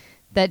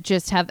that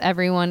just have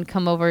everyone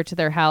come over to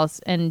their house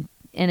and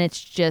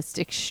it's just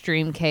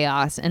extreme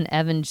chaos. And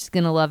Evan's just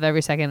going to love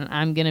every second. And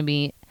I'm going to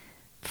be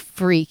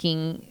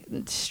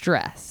freaking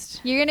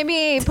stressed. You're going to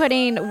be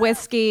putting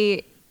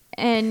whiskey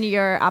in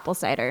your apple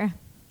cider.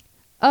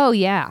 Oh,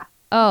 yeah.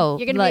 Oh,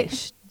 You're gonna like be-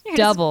 you're gonna-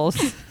 doubles.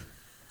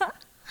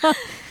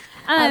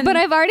 But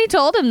I've already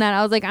told him that.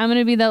 I was like, I'm going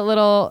to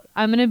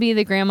be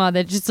the grandma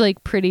that's just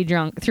like pretty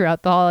drunk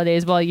throughout the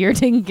holidays while you're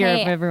taking care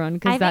Hey, of everyone I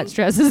because that think-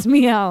 stresses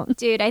me out.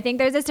 Dude, I think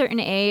there's a certain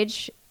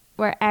age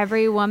where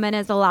every woman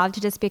is allowed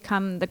to just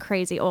become the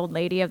crazy old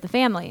lady of the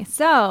family.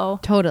 So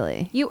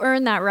Totally. you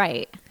earn that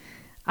right.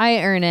 I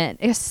earn it,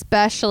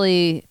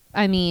 especially,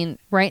 I mean,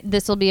 right,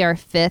 this will be our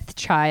 5th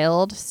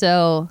child.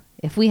 So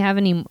if we have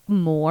any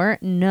more,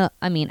 no,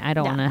 I mean, I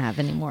don't No. want to have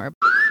any more.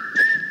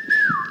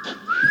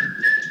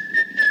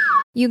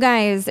 You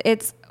guys,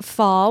 it's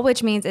fall,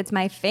 which means it's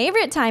my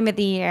favorite time of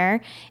the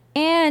year.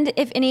 And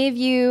if any of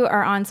you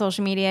are on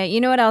social media, you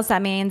know what else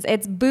that means.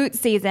 It's boot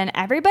season.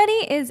 Everybody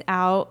is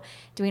out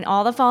doing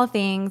all the fall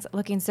things,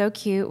 looking so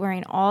cute,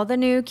 wearing all the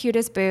new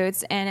cutest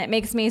boots. And it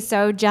makes me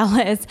so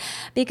jealous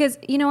because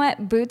you know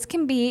what? Boots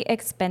can be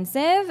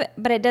expensive,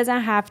 but it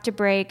doesn't have to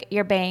break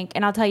your bank.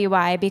 And I'll tell you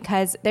why,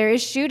 because there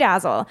is Shoe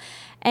Dazzle.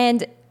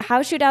 And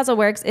how Shoe Dazzle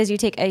works is you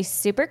take a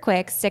super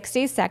quick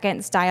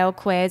 60-second style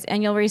quiz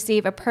and you'll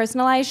receive a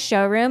personalized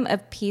showroom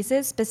of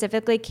pieces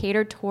specifically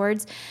catered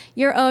towards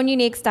your own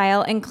unique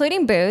style,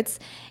 including boots.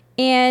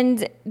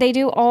 And they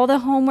do all the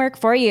homework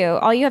for you.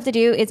 All you have to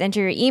do is enter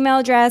your email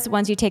address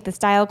once you take the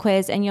style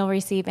quiz, and you'll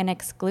receive an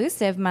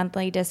exclusive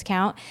monthly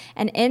discount,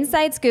 an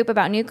inside scoop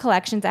about new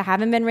collections that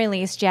haven't been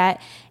released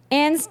yet,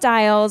 and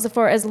styles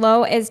for as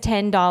low as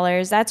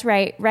 $10. That's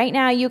right. Right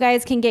now, you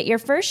guys can get your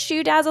first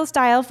Shoe Dazzle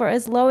style for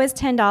as low as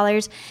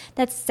 $10.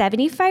 That's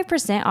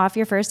 75% off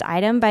your first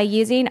item by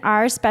using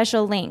our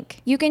special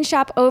link. You can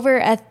shop over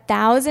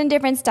 1,000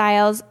 different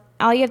styles.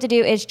 All you have to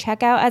do is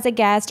check out as a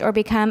guest or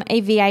become a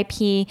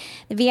VIP.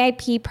 The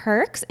VIP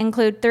perks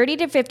include 30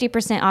 to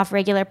 50% off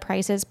regular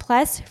prices,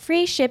 plus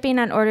free shipping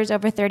on orders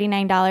over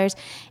 $39.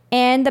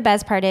 And the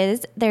best part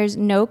is there's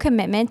no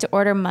commitment to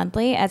order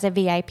monthly as a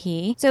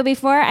VIP. So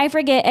before I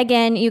forget,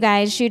 again, you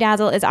guys, Shoe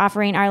Dazzle is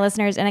offering our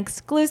listeners an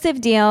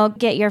exclusive deal.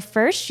 Get your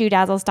first Shoe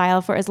Dazzle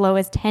style for as low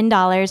as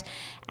 $10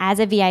 as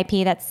a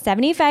VIP. That's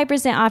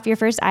 75% off your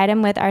first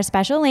item with our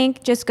special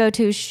link. Just go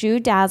to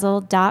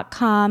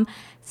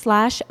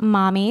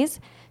shoedazzle.com/mommies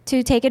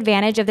to take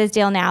advantage of this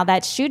deal now.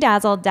 That's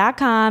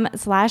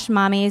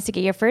shoedazzle.com/mommies to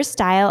get your first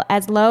style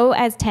as low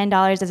as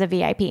 $10 as a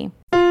VIP.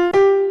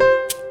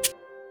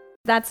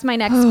 That's my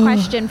next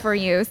question for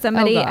you.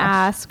 Somebody gosh.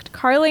 asked,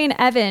 Carly and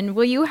Evan,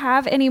 will you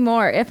have any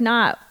more? If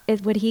not,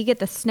 would he get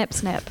the snip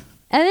snip?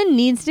 Evan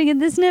needs to get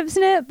the snip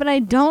snip, but I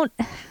don't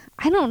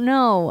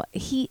know.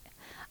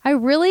 I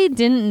really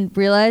didn't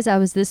realize I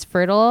was this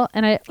fertile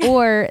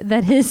or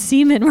that his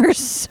semen were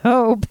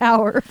so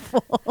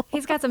powerful.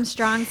 He's got some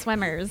strong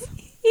swimmers.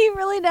 He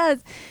really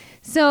does.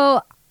 So,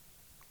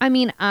 I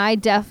mean, I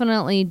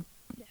definitely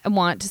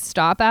want to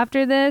stop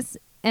after this,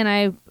 and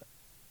I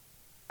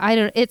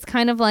don't, it's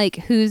kind of like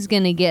who's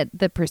going to get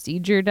the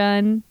procedure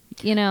done,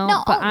 you know?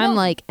 No, but I'm no.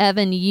 like,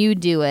 Evan, you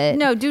do it.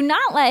 No, do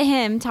not let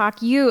him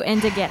talk you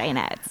into getting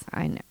it.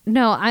 I know.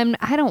 No, I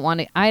don't want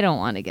to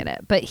get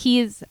it, but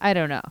I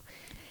don't know.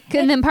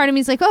 And then part of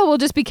me is like, oh, well,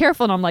 just be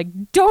careful. And I'm like,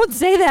 don't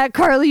say that,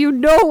 Carly. You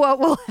know what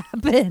will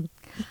happen.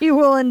 You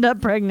will end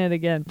up pregnant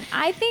again.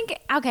 I think,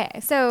 okay,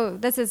 so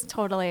this is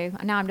totally,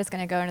 now I'm just going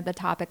to go into the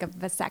topic of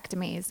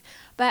vasectomies.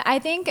 But I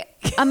think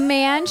a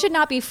man should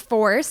not be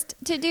forced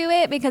to do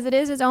it because it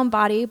is his own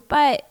body.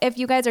 But if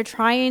you guys are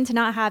trying to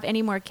not have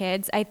any more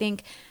kids, I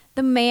think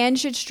the man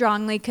should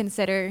strongly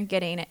consider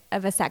getting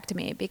a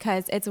vasectomy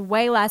because it's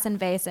way less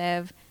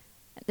invasive.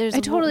 There's I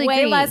totally way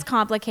agree. less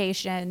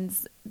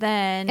complications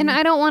than... And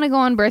I don't want to go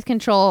on birth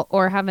control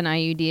or have an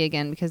IUD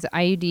again because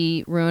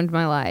IUD ruined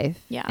my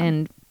life. Yeah.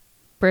 And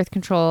birth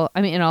control,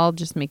 I mean, it all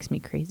just makes me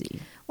crazy.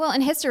 Well,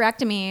 and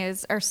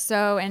hysterectomies are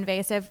so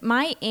invasive.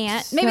 My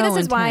aunt, maybe So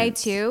this is why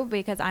intense. too,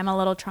 because I'm a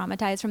little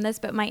traumatized from this,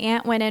 but my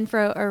aunt went in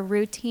for a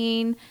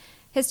routine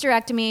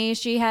hysterectomy.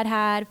 She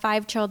had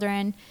 5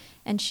 children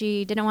and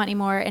she didn't want any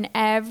more. And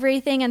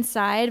everything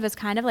inside was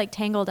kind of like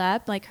tangled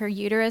up. Like her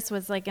uterus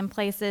was like in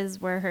places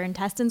where her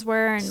intestines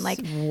were. And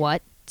like,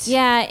 What?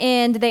 Yeah,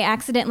 and they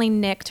accidentally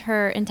nicked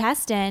her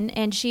intestine,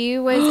 and she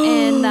was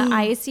in the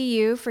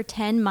ICU for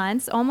 10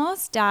 months,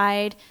 almost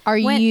died. Are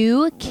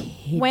you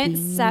kidding Went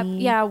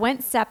me?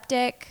 went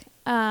septic.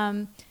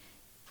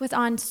 Was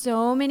on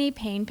so many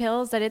pain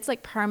pills that it's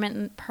like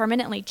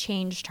permanently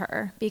changed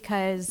her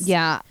because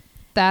Yeah,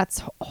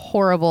 that's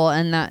horrible.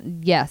 And that,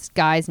 yes,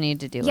 guys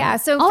need to do it. Yeah,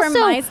 so also, from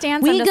my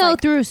stance, I'm we just go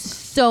like- through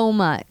so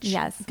much.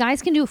 Yes.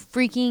 Guys can do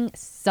freaking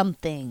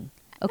something.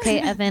 Okay,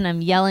 Evan,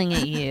 I'm yelling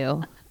at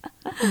you.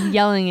 I'm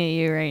yelling at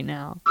you right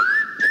now.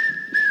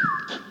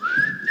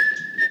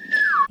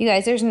 You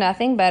guys, there's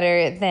nothing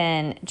better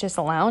than just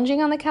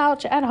lounging on the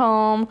couch at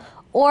home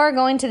or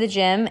going to the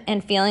gym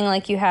and feeling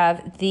like you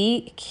have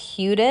the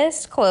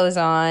cutest clothes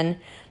on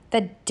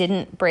that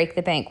didn't break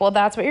the bank. Well,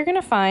 that's what you're going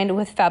to find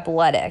with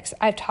Fabletics.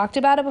 I've talked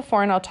about it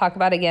before and I'll talk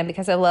about it again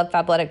because I love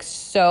Fabletics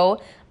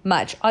so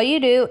much. All you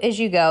do is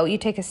you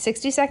take a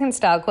 60-second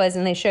style quiz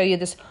and they show you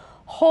this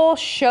whole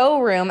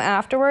showroom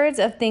afterwards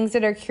of things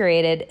that are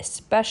curated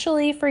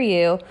especially for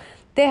you.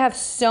 They have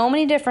so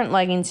many different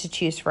leggings to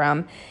choose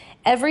from.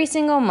 Every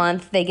single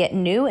month, they get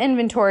new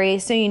inventory,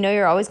 so you know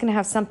you're always going to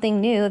have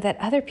something new that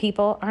other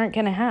people aren't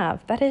going to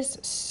have. That is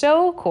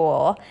so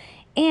cool.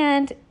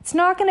 And it's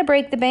not going to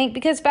break the bank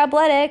because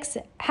Fabletics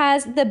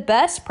has the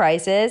best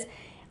prices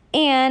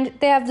and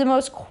they have the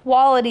most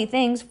quality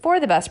things for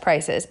the best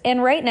prices.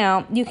 And right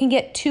now, you can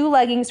get 2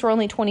 leggings for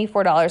only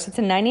 $24. It's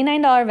a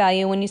 $99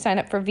 value when you sign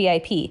up for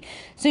VIP.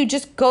 So you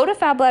just go to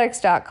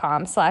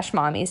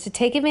Fabletics.com/mommies to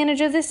take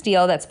advantage of this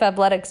deal. That's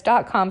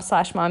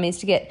Fabletics.com/mommies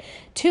to get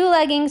 2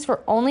 leggings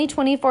for only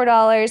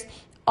 $24.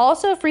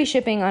 Also free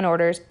shipping on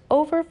orders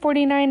over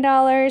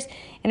 $49.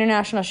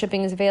 International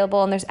shipping is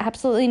available, and there's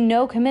absolutely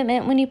no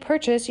commitment when you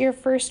purchase your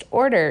first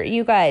order.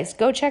 You guys,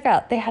 go check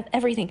out. They have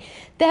everything.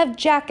 They have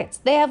jackets.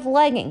 They have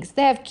leggings.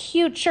 They have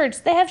cute shirts.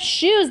 They have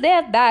shoes. They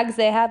have bags.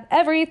 They have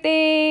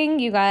everything,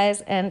 you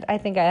guys. And I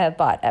think I have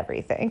bought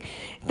everything.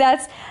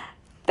 That's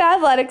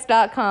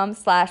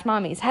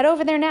Fabletics.com/mommies. Head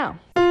over there now.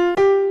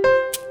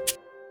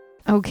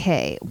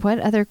 Okay, what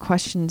other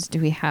questions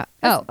do we have?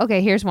 Oh,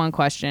 okay, here's one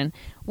question.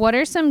 What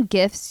are some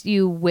gifts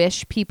you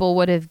wish people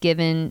would have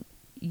given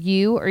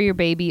you or your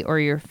baby or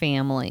your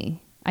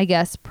family? I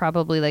guess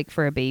probably like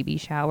for a baby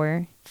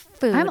shower.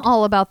 Food. I'm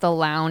all about the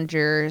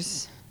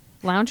loungers.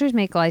 Loungers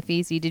make life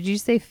easy. Did you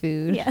say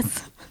food?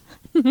 Yes.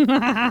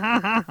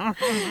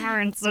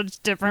 We're in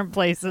such different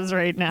places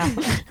right now.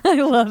 I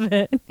love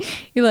it.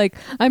 You're like,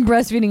 I'm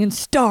breastfeeding and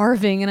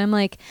starving. And I'm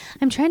like,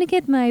 I'm trying to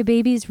get my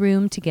baby's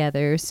room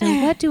together. So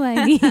what do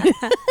I need?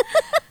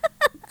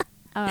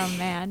 Oh,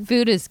 man.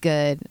 Food is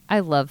good.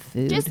 I love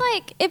food. Just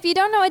like if you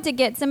don't know what to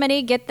get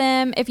somebody, get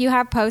them. If you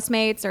have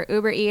Postmates or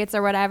Uber Eats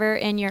or whatever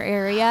in your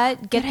area,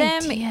 get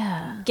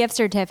them gift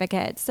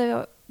certificates.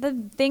 So the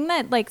thing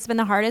that like's been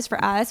the hardest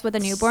for us with a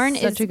newborn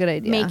Such is a good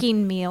idea.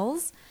 making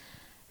meals.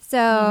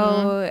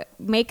 So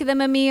make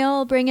them a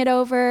meal, bring it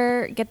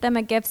over, get them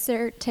a gift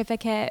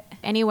certificate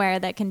anywhere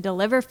that can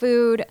deliver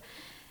food.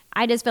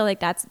 I just feel like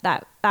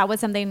that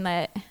was something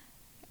that,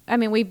 I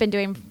mean, we've been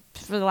doing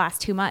for the last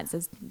 2 months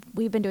is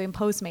we've been doing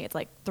Postmates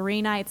like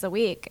 3 nights a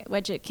week,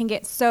 which it can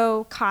get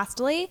so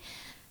costly.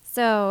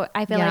 So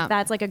I feel like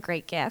that's like a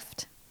great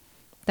gift.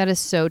 That is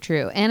so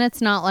true. And it's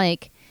not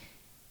like,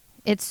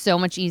 it's so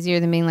much easier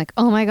than being like,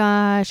 oh my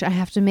gosh, I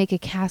have to make a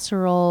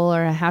casserole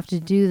or I have to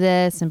do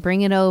this and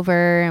bring it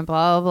over and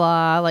blah, blah,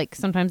 blah. Like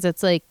sometimes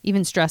it's like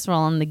even stressful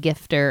on the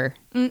gifter.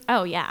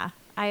 Oh yeah.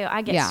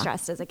 I get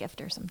stressed as a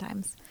gifter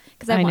sometimes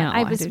because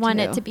I just want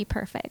it to be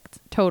perfect.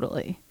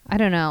 Totally. I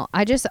don't know.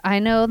 I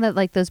know that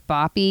like those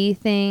boppy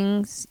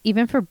things,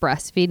 even for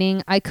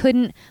breastfeeding,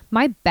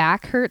 my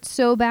back hurt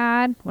so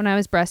bad when I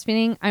was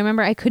breastfeeding. I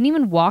remember I couldn't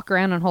even walk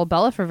around and hold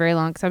Bella for very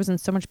long because I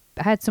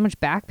had so much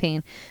back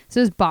pain.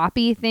 So those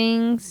boppy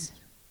things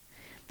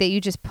that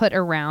you just put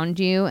around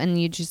you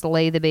and you just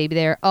lay the baby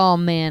there. Oh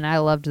man, I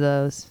loved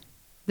those.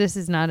 This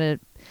is not a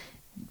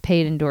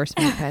paid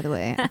endorsement, by the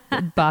way.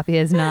 Boppy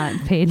has not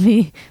paid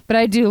me, but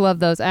I do love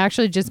those. I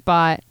actually just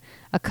bought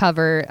a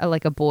cover,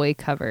 like a boy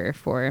cover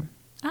for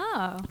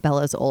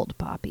Bella's old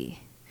Boppy.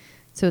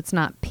 So it's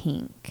not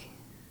pink.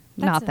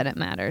 Not that it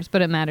matters,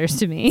 but it matters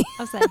to me.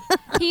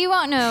 He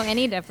won't know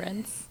any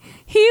difference.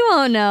 He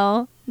won't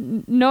know,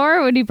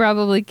 nor would he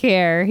probably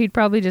care. He'd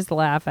probably just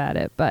laugh at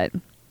it, but.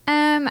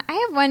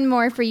 I have one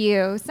more for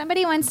you.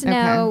 Somebody wants to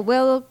know,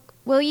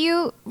 will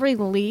you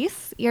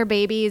release your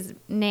baby's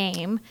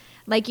name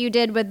like you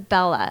did with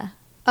Bella?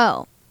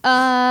 Oh,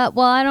 well,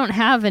 I don't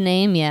have a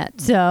name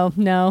yet, so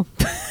no.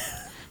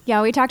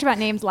 Yeah, we talked about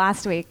names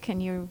last week,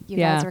 and you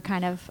guys were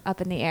kind of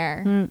up in the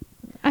air.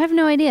 I have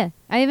no idea.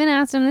 I even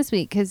asked him this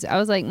week because I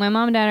was like, my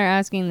mom and dad are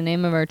asking the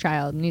name of our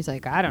child. And he's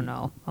like, I don't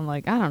know. I'm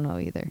like, I don't know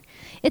either.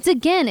 It's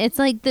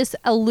like this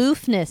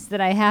aloofness that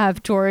I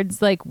have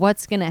towards like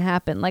what's going to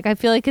happen. Like, I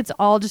feel like it's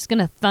all just going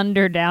to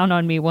thunder down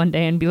on me one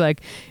day and be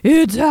like,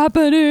 it's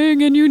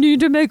happening and you need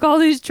to make all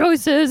these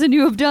choices and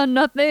you have done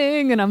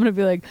nothing. And I'm going to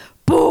be like,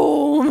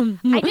 boom.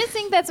 I just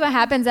think that's what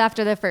happens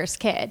after the first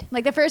kid.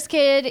 Like the first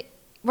kid,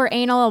 we're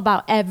anal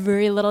about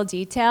every little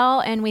detail,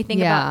 and we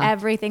think Yeah. about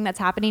everything that's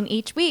happening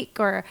each week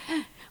or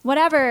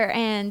whatever,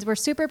 and we're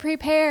super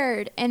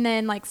prepared. And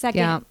then like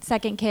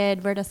second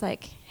kid, we're just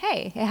like,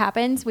 hey, it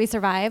happens. We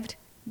survived.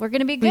 We're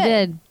gonna be good. We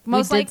did.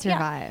 Most we did like yeah.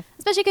 survive.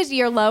 Especially because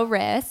you're low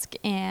risk,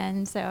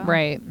 and so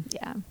Right.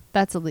 yeah,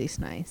 That's at least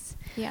nice.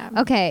 yeah.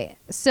 Okay,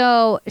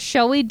 so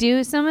shall we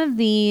do some of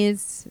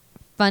these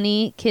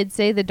funny kids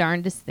say the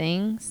darndest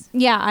things?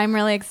 Yeah, I'm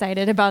really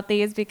excited about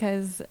these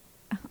because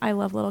I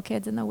love little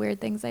kids and the weird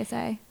things they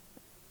say.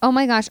 Oh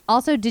my gosh.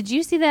 Also, did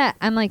you see that?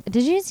 I'm like,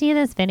 did you see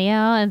this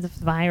video? It's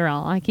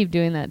viral. I keep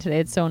doing that today.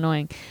 It's so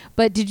annoying.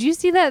 But did you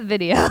see that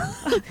video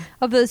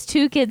of those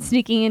two kids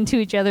sneaking into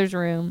each other's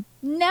room?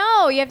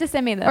 No, you have to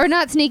send me this. Or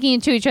not sneaking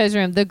into each other's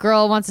room. The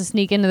girl wants to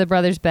sneak into the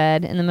brother's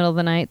bed in the middle of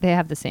the night. They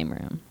have the same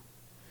room.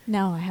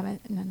 No, I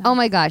haven't. No. Oh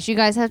my gosh. You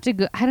guys have to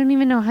go. I don't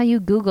even know how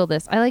you Google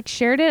this. I like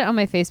shared it on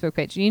my Facebook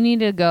page. You need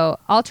to go.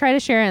 I'll try to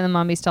share it in the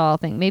Mommy's Tall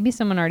thing. Maybe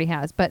someone already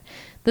has. But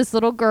this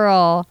little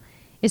girl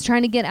is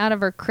trying to get out of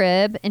her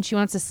crib and she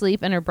wants to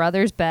sleep in her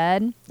brother's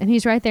bed. And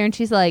he's right there and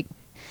she's like,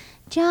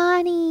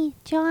 Johnny,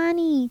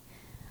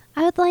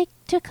 I would like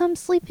to come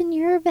sleep in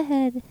your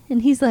bed.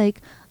 And he's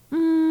like,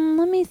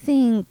 let me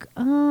think.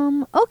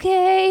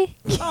 Okay.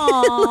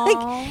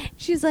 Like,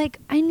 she's like,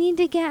 I need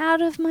to get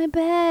out of my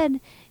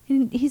bed.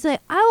 And he's like,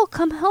 I will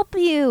come help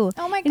you.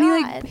 Oh my And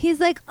God. he's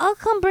like, I'll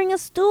come bring a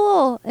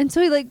stool. And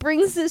so he like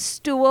brings this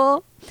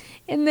stool.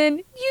 And then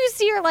you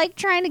see her like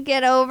trying to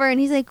get over. And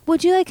he's like,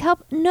 would you like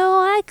help? No,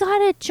 I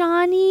got it,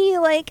 Johnny.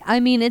 Like,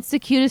 I mean, it's the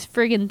cutest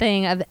friggin'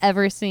 thing I've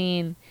ever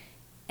seen.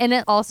 And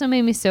it also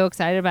made me so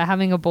excited about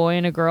having a boy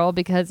and a girl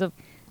because of,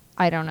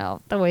 I don't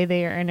know, the way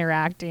they are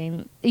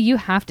interacting. You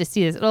have to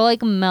see this. It'll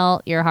like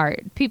melt your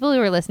heart. People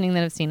who are listening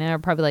that have seen it are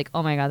probably like,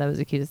 oh my God, that was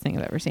the cutest thing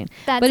I've ever seen.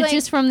 That's but it's like-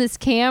 just from this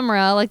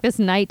camera, like this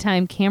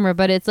nighttime camera,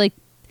 but it's like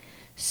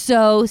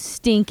so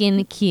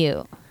stinking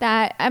cute.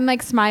 That I'm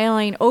like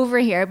smiling over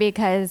here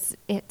because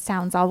it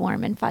sounds all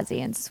warm and fuzzy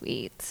and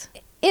sweet.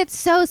 It's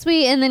so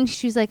sweet. And then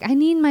she's like, I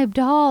need my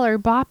doll or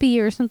boppy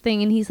or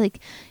something. And he's like,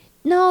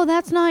 no,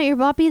 that's not your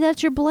boppy.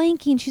 That's your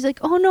blankie. And she's like,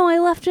 oh no, I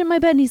left it in my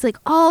bed. And he's like,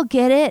 I'll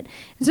get it.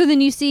 And so then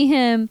you see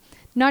him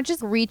not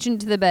just reach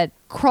into the bed,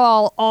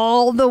 crawl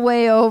all the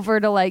way over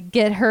to like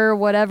get her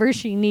whatever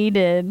she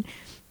needed.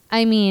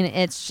 I mean,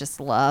 it's just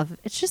love.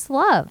 It's just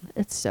love.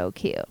 It's so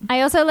cute.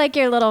 I also like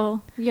your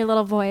little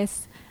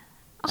voice.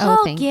 Oh,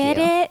 I'll thank get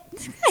you.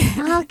 it.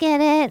 I'll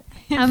get it.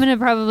 I'm going to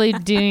probably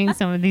doing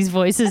some of these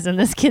voices and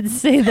this kid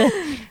say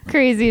the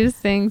craziest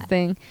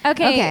thing.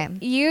 Okay,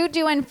 you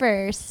doing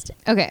first.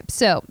 Okay,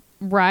 so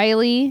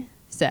Riley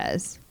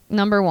says,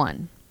 number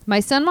 1,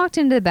 my son walked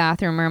into the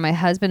bathroom where my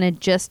husband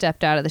had just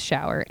stepped out of the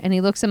shower, and he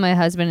looks at my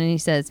husband and he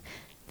says,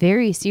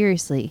 very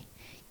seriously,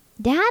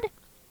 Dad,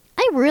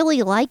 I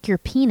really like your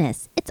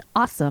penis. It's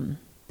awesome.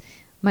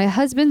 My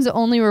husband's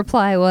only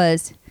reply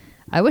was,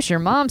 I wish your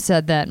mom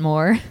said that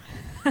more.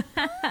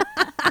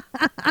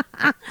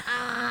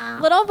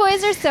 Little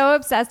boys are so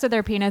obsessed with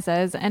their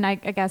penises, and I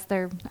guess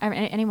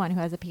anyone who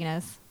has a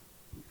penis.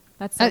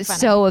 That's so funny.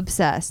 So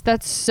obsessed.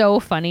 That's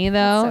so funny,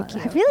 though. That's so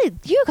cute. Really,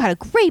 you got a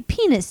great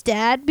penis,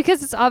 Dad,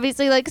 because it's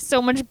obviously like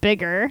so much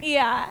bigger.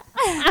 Yeah.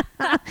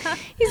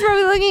 He's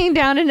probably looking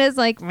down and is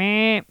like,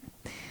 meh.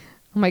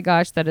 Oh my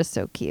gosh, that is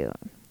so cute.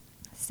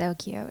 So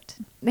cute.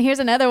 Here's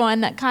another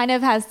one that kind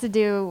of has to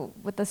do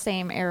with the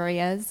same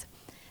areas.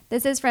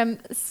 This is from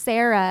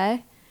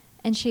Sarah,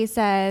 and she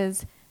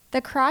says,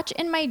 the crotch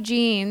in my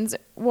jeans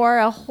wore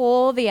a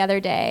hole the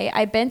other day.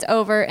 I bent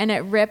over and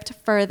it ripped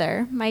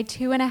further. My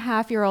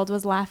 2.5-year-old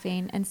was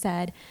laughing and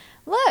said,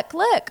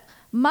 look,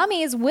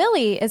 Mommy's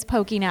willy is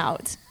poking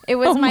out. It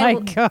was my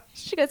gosh.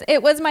 She goes,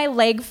 it was my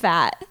leg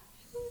fat.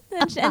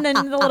 And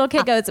then the little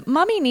kid goes,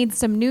 Mommy needs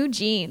some new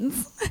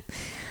jeans.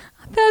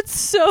 That's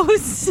so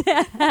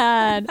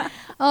sad.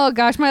 Oh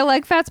gosh, my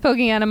leg fat's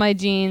poking out of my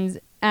jeans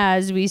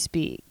as we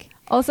speak.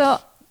 Also,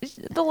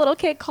 the little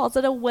kid calls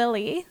it a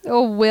willy.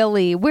 Oh,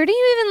 willy. Where do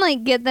you even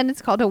like get that it's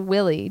called a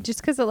willy?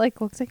 Just because it like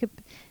looks like a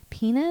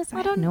penis?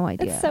 I have no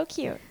idea. It's so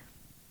cute.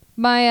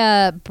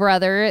 My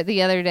brother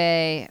the other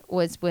day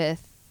was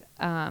with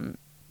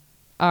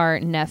our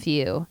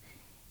nephew,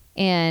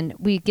 and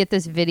we get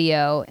this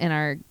video in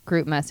our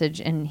group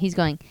message, and he's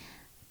going,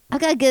 I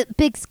got to get a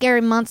big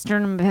scary monster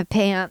in my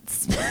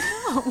pants.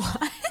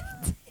 What?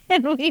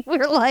 And we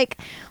were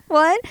like,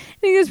 what? And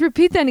he goes,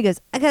 repeat that. And he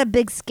goes, I got a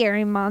big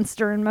scary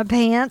monster in my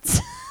pants.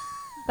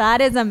 That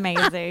is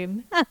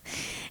amazing.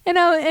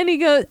 And he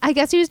goes, I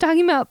guess he was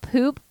talking about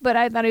poop, but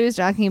I thought he was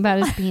talking about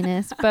his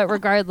penis. But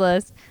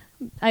regardless,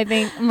 I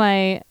think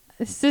my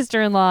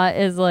sister-in-law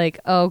is like,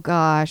 oh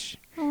gosh,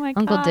 Oh my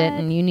Uncle God.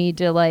 Ditton, you need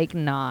to like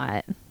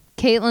not.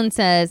 Caitlin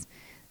says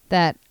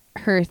that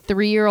her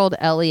 3-year-old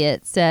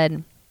Elliot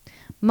said,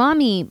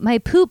 Mommy, my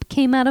poop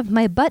came out of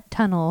my butt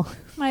tunnel.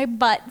 My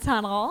butt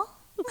tunnel.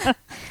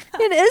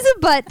 It is a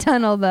butt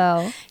tunnel,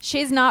 though.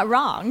 She's not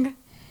wrong.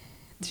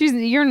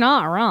 You're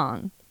not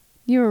wrong.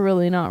 You're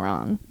really not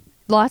wrong.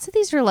 Lots of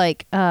these are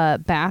like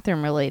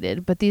bathroom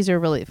related, but these are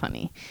really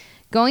funny.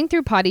 Going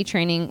through potty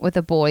training with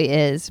a boy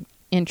is,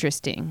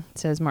 interesting,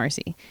 says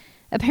Marcy.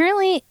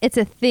 Apparently, it's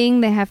a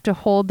thing they have to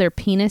hold their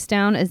penis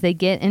down as they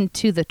get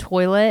into the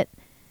toilet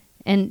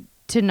and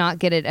to not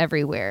get it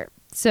everywhere.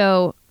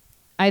 So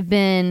I've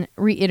been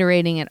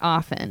reiterating it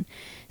often.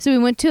 So we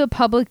went to a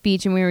public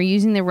beach and we were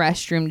using the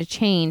restroom to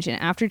change.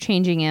 And after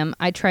changing him,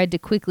 I tried to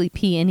quickly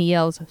pee and he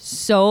yells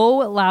so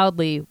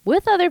loudly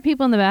with other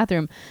people in the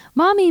bathroom,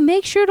 "Mommy,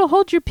 make sure to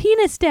hold your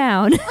penis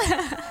down."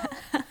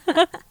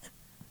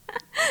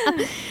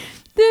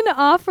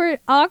 Then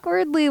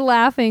awkwardly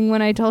laughing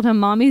when I told him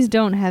mommies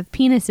don't have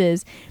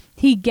penises,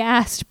 he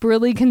gasped,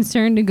 really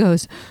concerned, and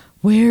goes,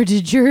 "Where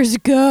did yours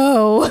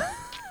go?"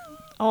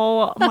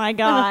 Oh my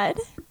God.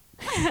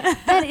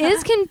 That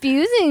is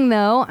confusing,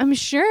 though, I'm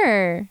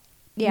sure.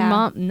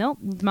 Yeah.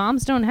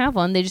 Moms don't have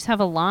one. They just have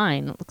a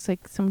line. It looks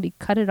like somebody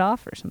cut it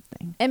off or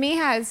something. Emmy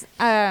has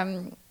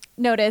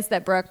noticed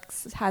that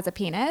Brooks has a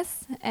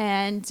penis,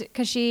 and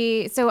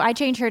so I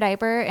change her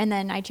diaper and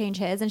then I change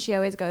his, and she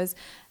always goes,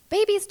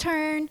 "Baby's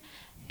turn."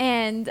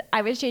 And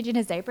I was changing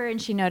his diaper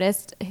and she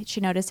noticed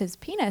his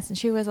penis, and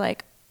she was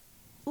like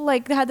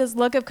had this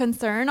look of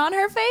concern on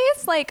her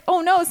face, like,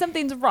 "Oh no,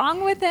 something's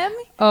wrong with him."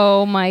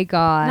 Oh my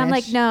gosh. And I'm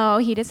like, "No,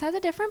 he just has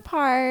a different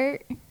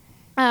part."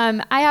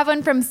 I have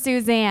one from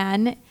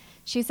Suzanne.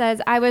 She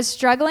says, "I was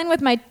struggling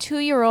with my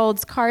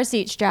 2-year-old's car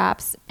seat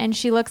straps, and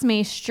she looks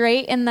me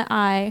straight in the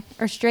eye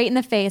or straight in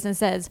the face and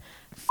says,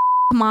 'F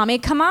mommy,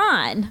 come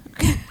on.'"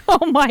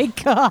 Oh my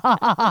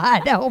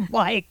God. Oh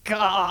my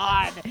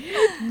God.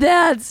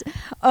 That's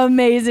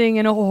amazing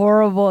and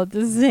horrible at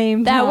the same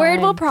time. That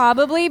word will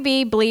probably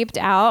be bleeped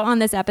out on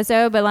this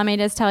episode, but let me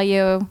just tell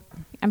you,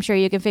 I'm sure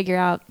you can figure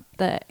out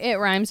it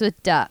rhymes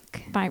with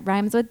duck.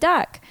 rhymes with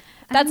duck.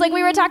 That's like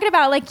we were talking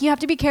about, like, you have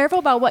to be careful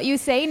about what you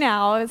say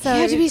now. So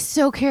you have to be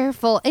so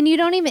careful. And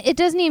it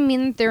doesn't even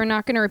mean that they're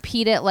not going to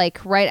repeat it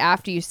like right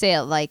after you say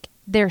it. Like,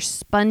 they're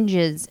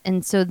sponges.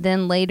 And so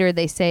then later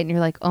they say it and you're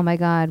like, oh my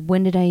God,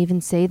 when did I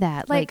even say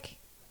that?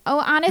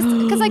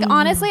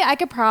 honestly, I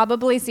could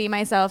probably see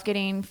myself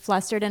getting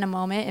flustered in a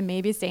moment and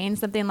maybe saying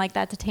something like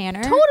that to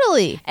Tanner.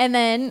 Totally. And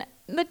then,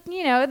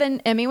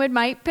 then Emmy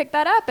might pick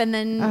that up. And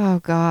then oh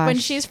gosh, when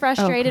she's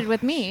frustrated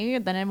with me,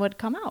 then it would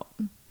come out.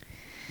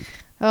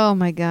 Oh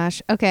my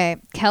gosh. Okay.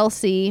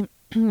 Kelsey,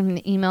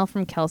 an email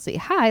from Kelsey.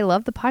 "Hi, I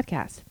love the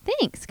podcast."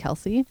 Thanks,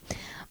 Kelsey.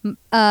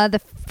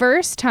 The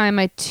first time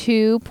my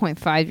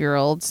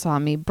 2.5-year-old saw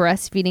me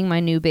breastfeeding my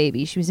new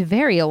baby, she was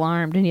very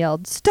alarmed and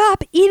yelled,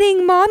 "Stop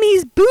eating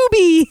mommy's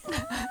boobie."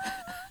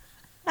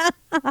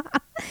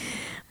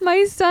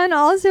 My son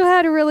also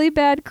had a really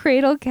bad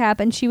cradle cap,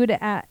 and she would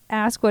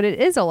ask what it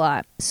is a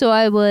lot. So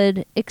I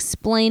would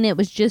explain it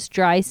was just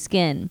dry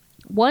skin.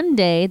 One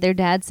day, their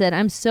dad said,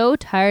 "I'm so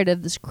tired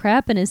of this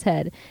crap in his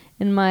head."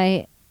 And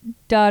my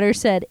daughter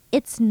said,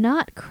 "It's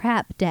not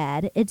crap,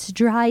 Dad. It's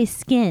dry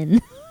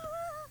skin."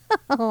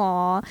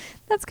 Aw,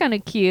 that's kind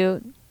of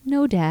cute.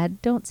 No,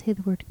 Dad, don't say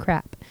the word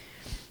crap.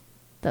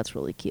 That's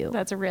really cute.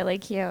 That's really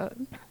cute.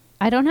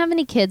 I don't have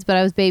any kids, but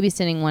I was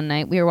babysitting one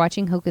night. We were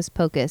watching Hocus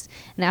Pocus,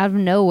 and out of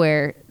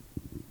nowhere,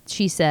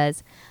 she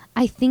says,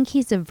 "I think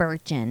he's a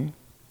virgin."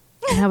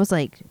 And I was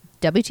like,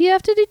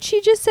 WTF did she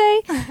just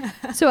say?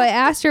 So I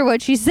asked her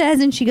what she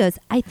says, and she goes,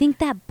 "I think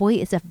that boy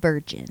is a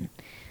virgin."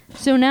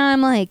 So now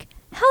I'm like,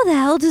 how the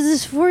hell does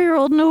this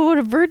 4-year-old know what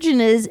a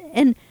virgin is?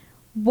 And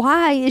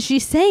why is she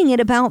saying it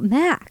about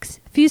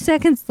Max? A few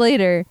seconds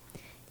later,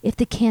 "If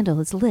the candle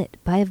is lit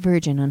by a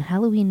virgin on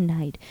Halloween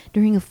night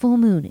during a full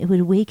moon, it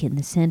would awaken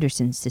the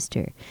Sanderson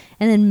sister."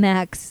 And then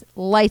Max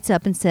lights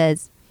up and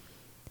says,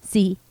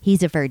 "See,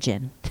 he's a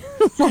virgin."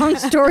 Long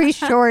story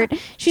short,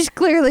 she's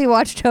clearly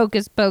watched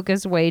Hocus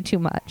Pocus way too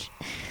much.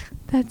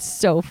 That's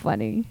so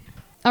funny.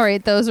 All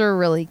right, those are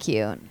really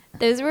cute.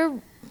 Those were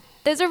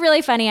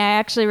really funny. I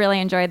actually really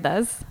enjoyed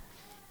those.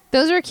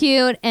 Those were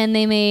cute, and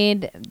they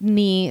made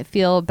me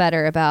feel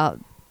better about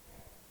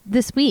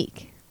this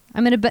week.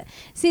 I'm going to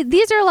see,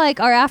 these are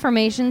like our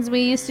affirmations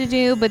we used to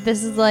do, but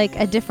this is like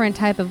a different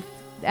type of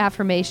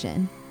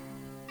affirmation.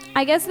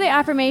 I guess the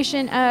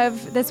affirmation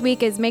of this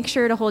week is make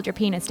sure to hold your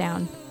penis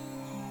down.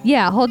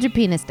 Yeah, hold your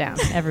penis down,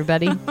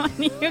 everybody.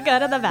 When you go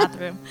to the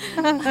bathroom.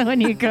 When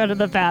you go to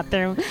the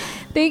bathroom.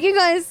 Thank you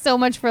guys so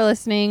much for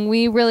listening.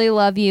 We really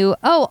love you.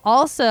 Oh,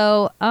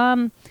 also,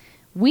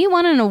 we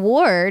won an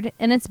award,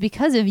 and it's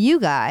because of you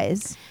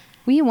guys.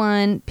 We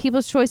won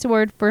People's Choice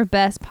Award for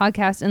Best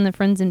Podcast in the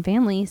Friends and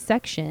Family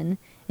section,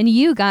 and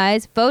you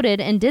guys voted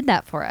and did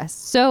that for us.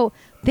 So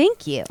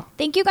thank you.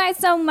 Thank you guys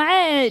so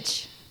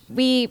much.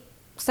 We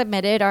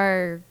submitted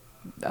our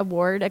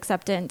award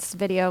acceptance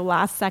video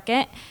last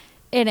second.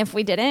 And if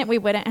we didn't, we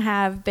wouldn't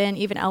have been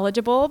even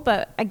eligible.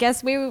 But I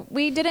guess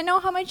we didn't know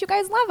how much you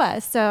guys love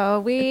us.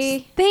 So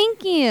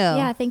thank you.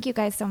 Yeah, thank you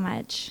guys so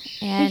much.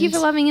 And thank you for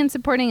loving and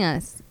supporting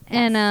us.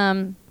 Yes.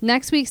 And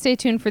next week, stay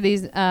tuned for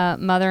these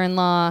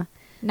mother-in-law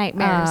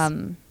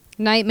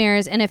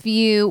nightmares. And if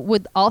you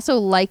would also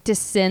like to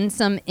send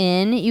some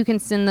in, you can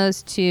send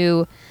those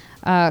to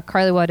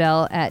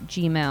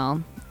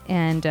carlywaddell@gmail.com.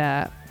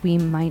 And we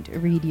might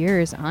read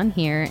yours on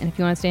here. And if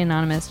you want to stay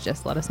anonymous,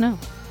 just let us know.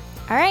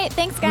 All right.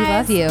 Thanks,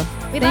 guys. We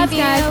love you. We Thanks, love you.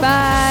 guys.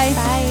 Bye.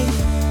 Bye.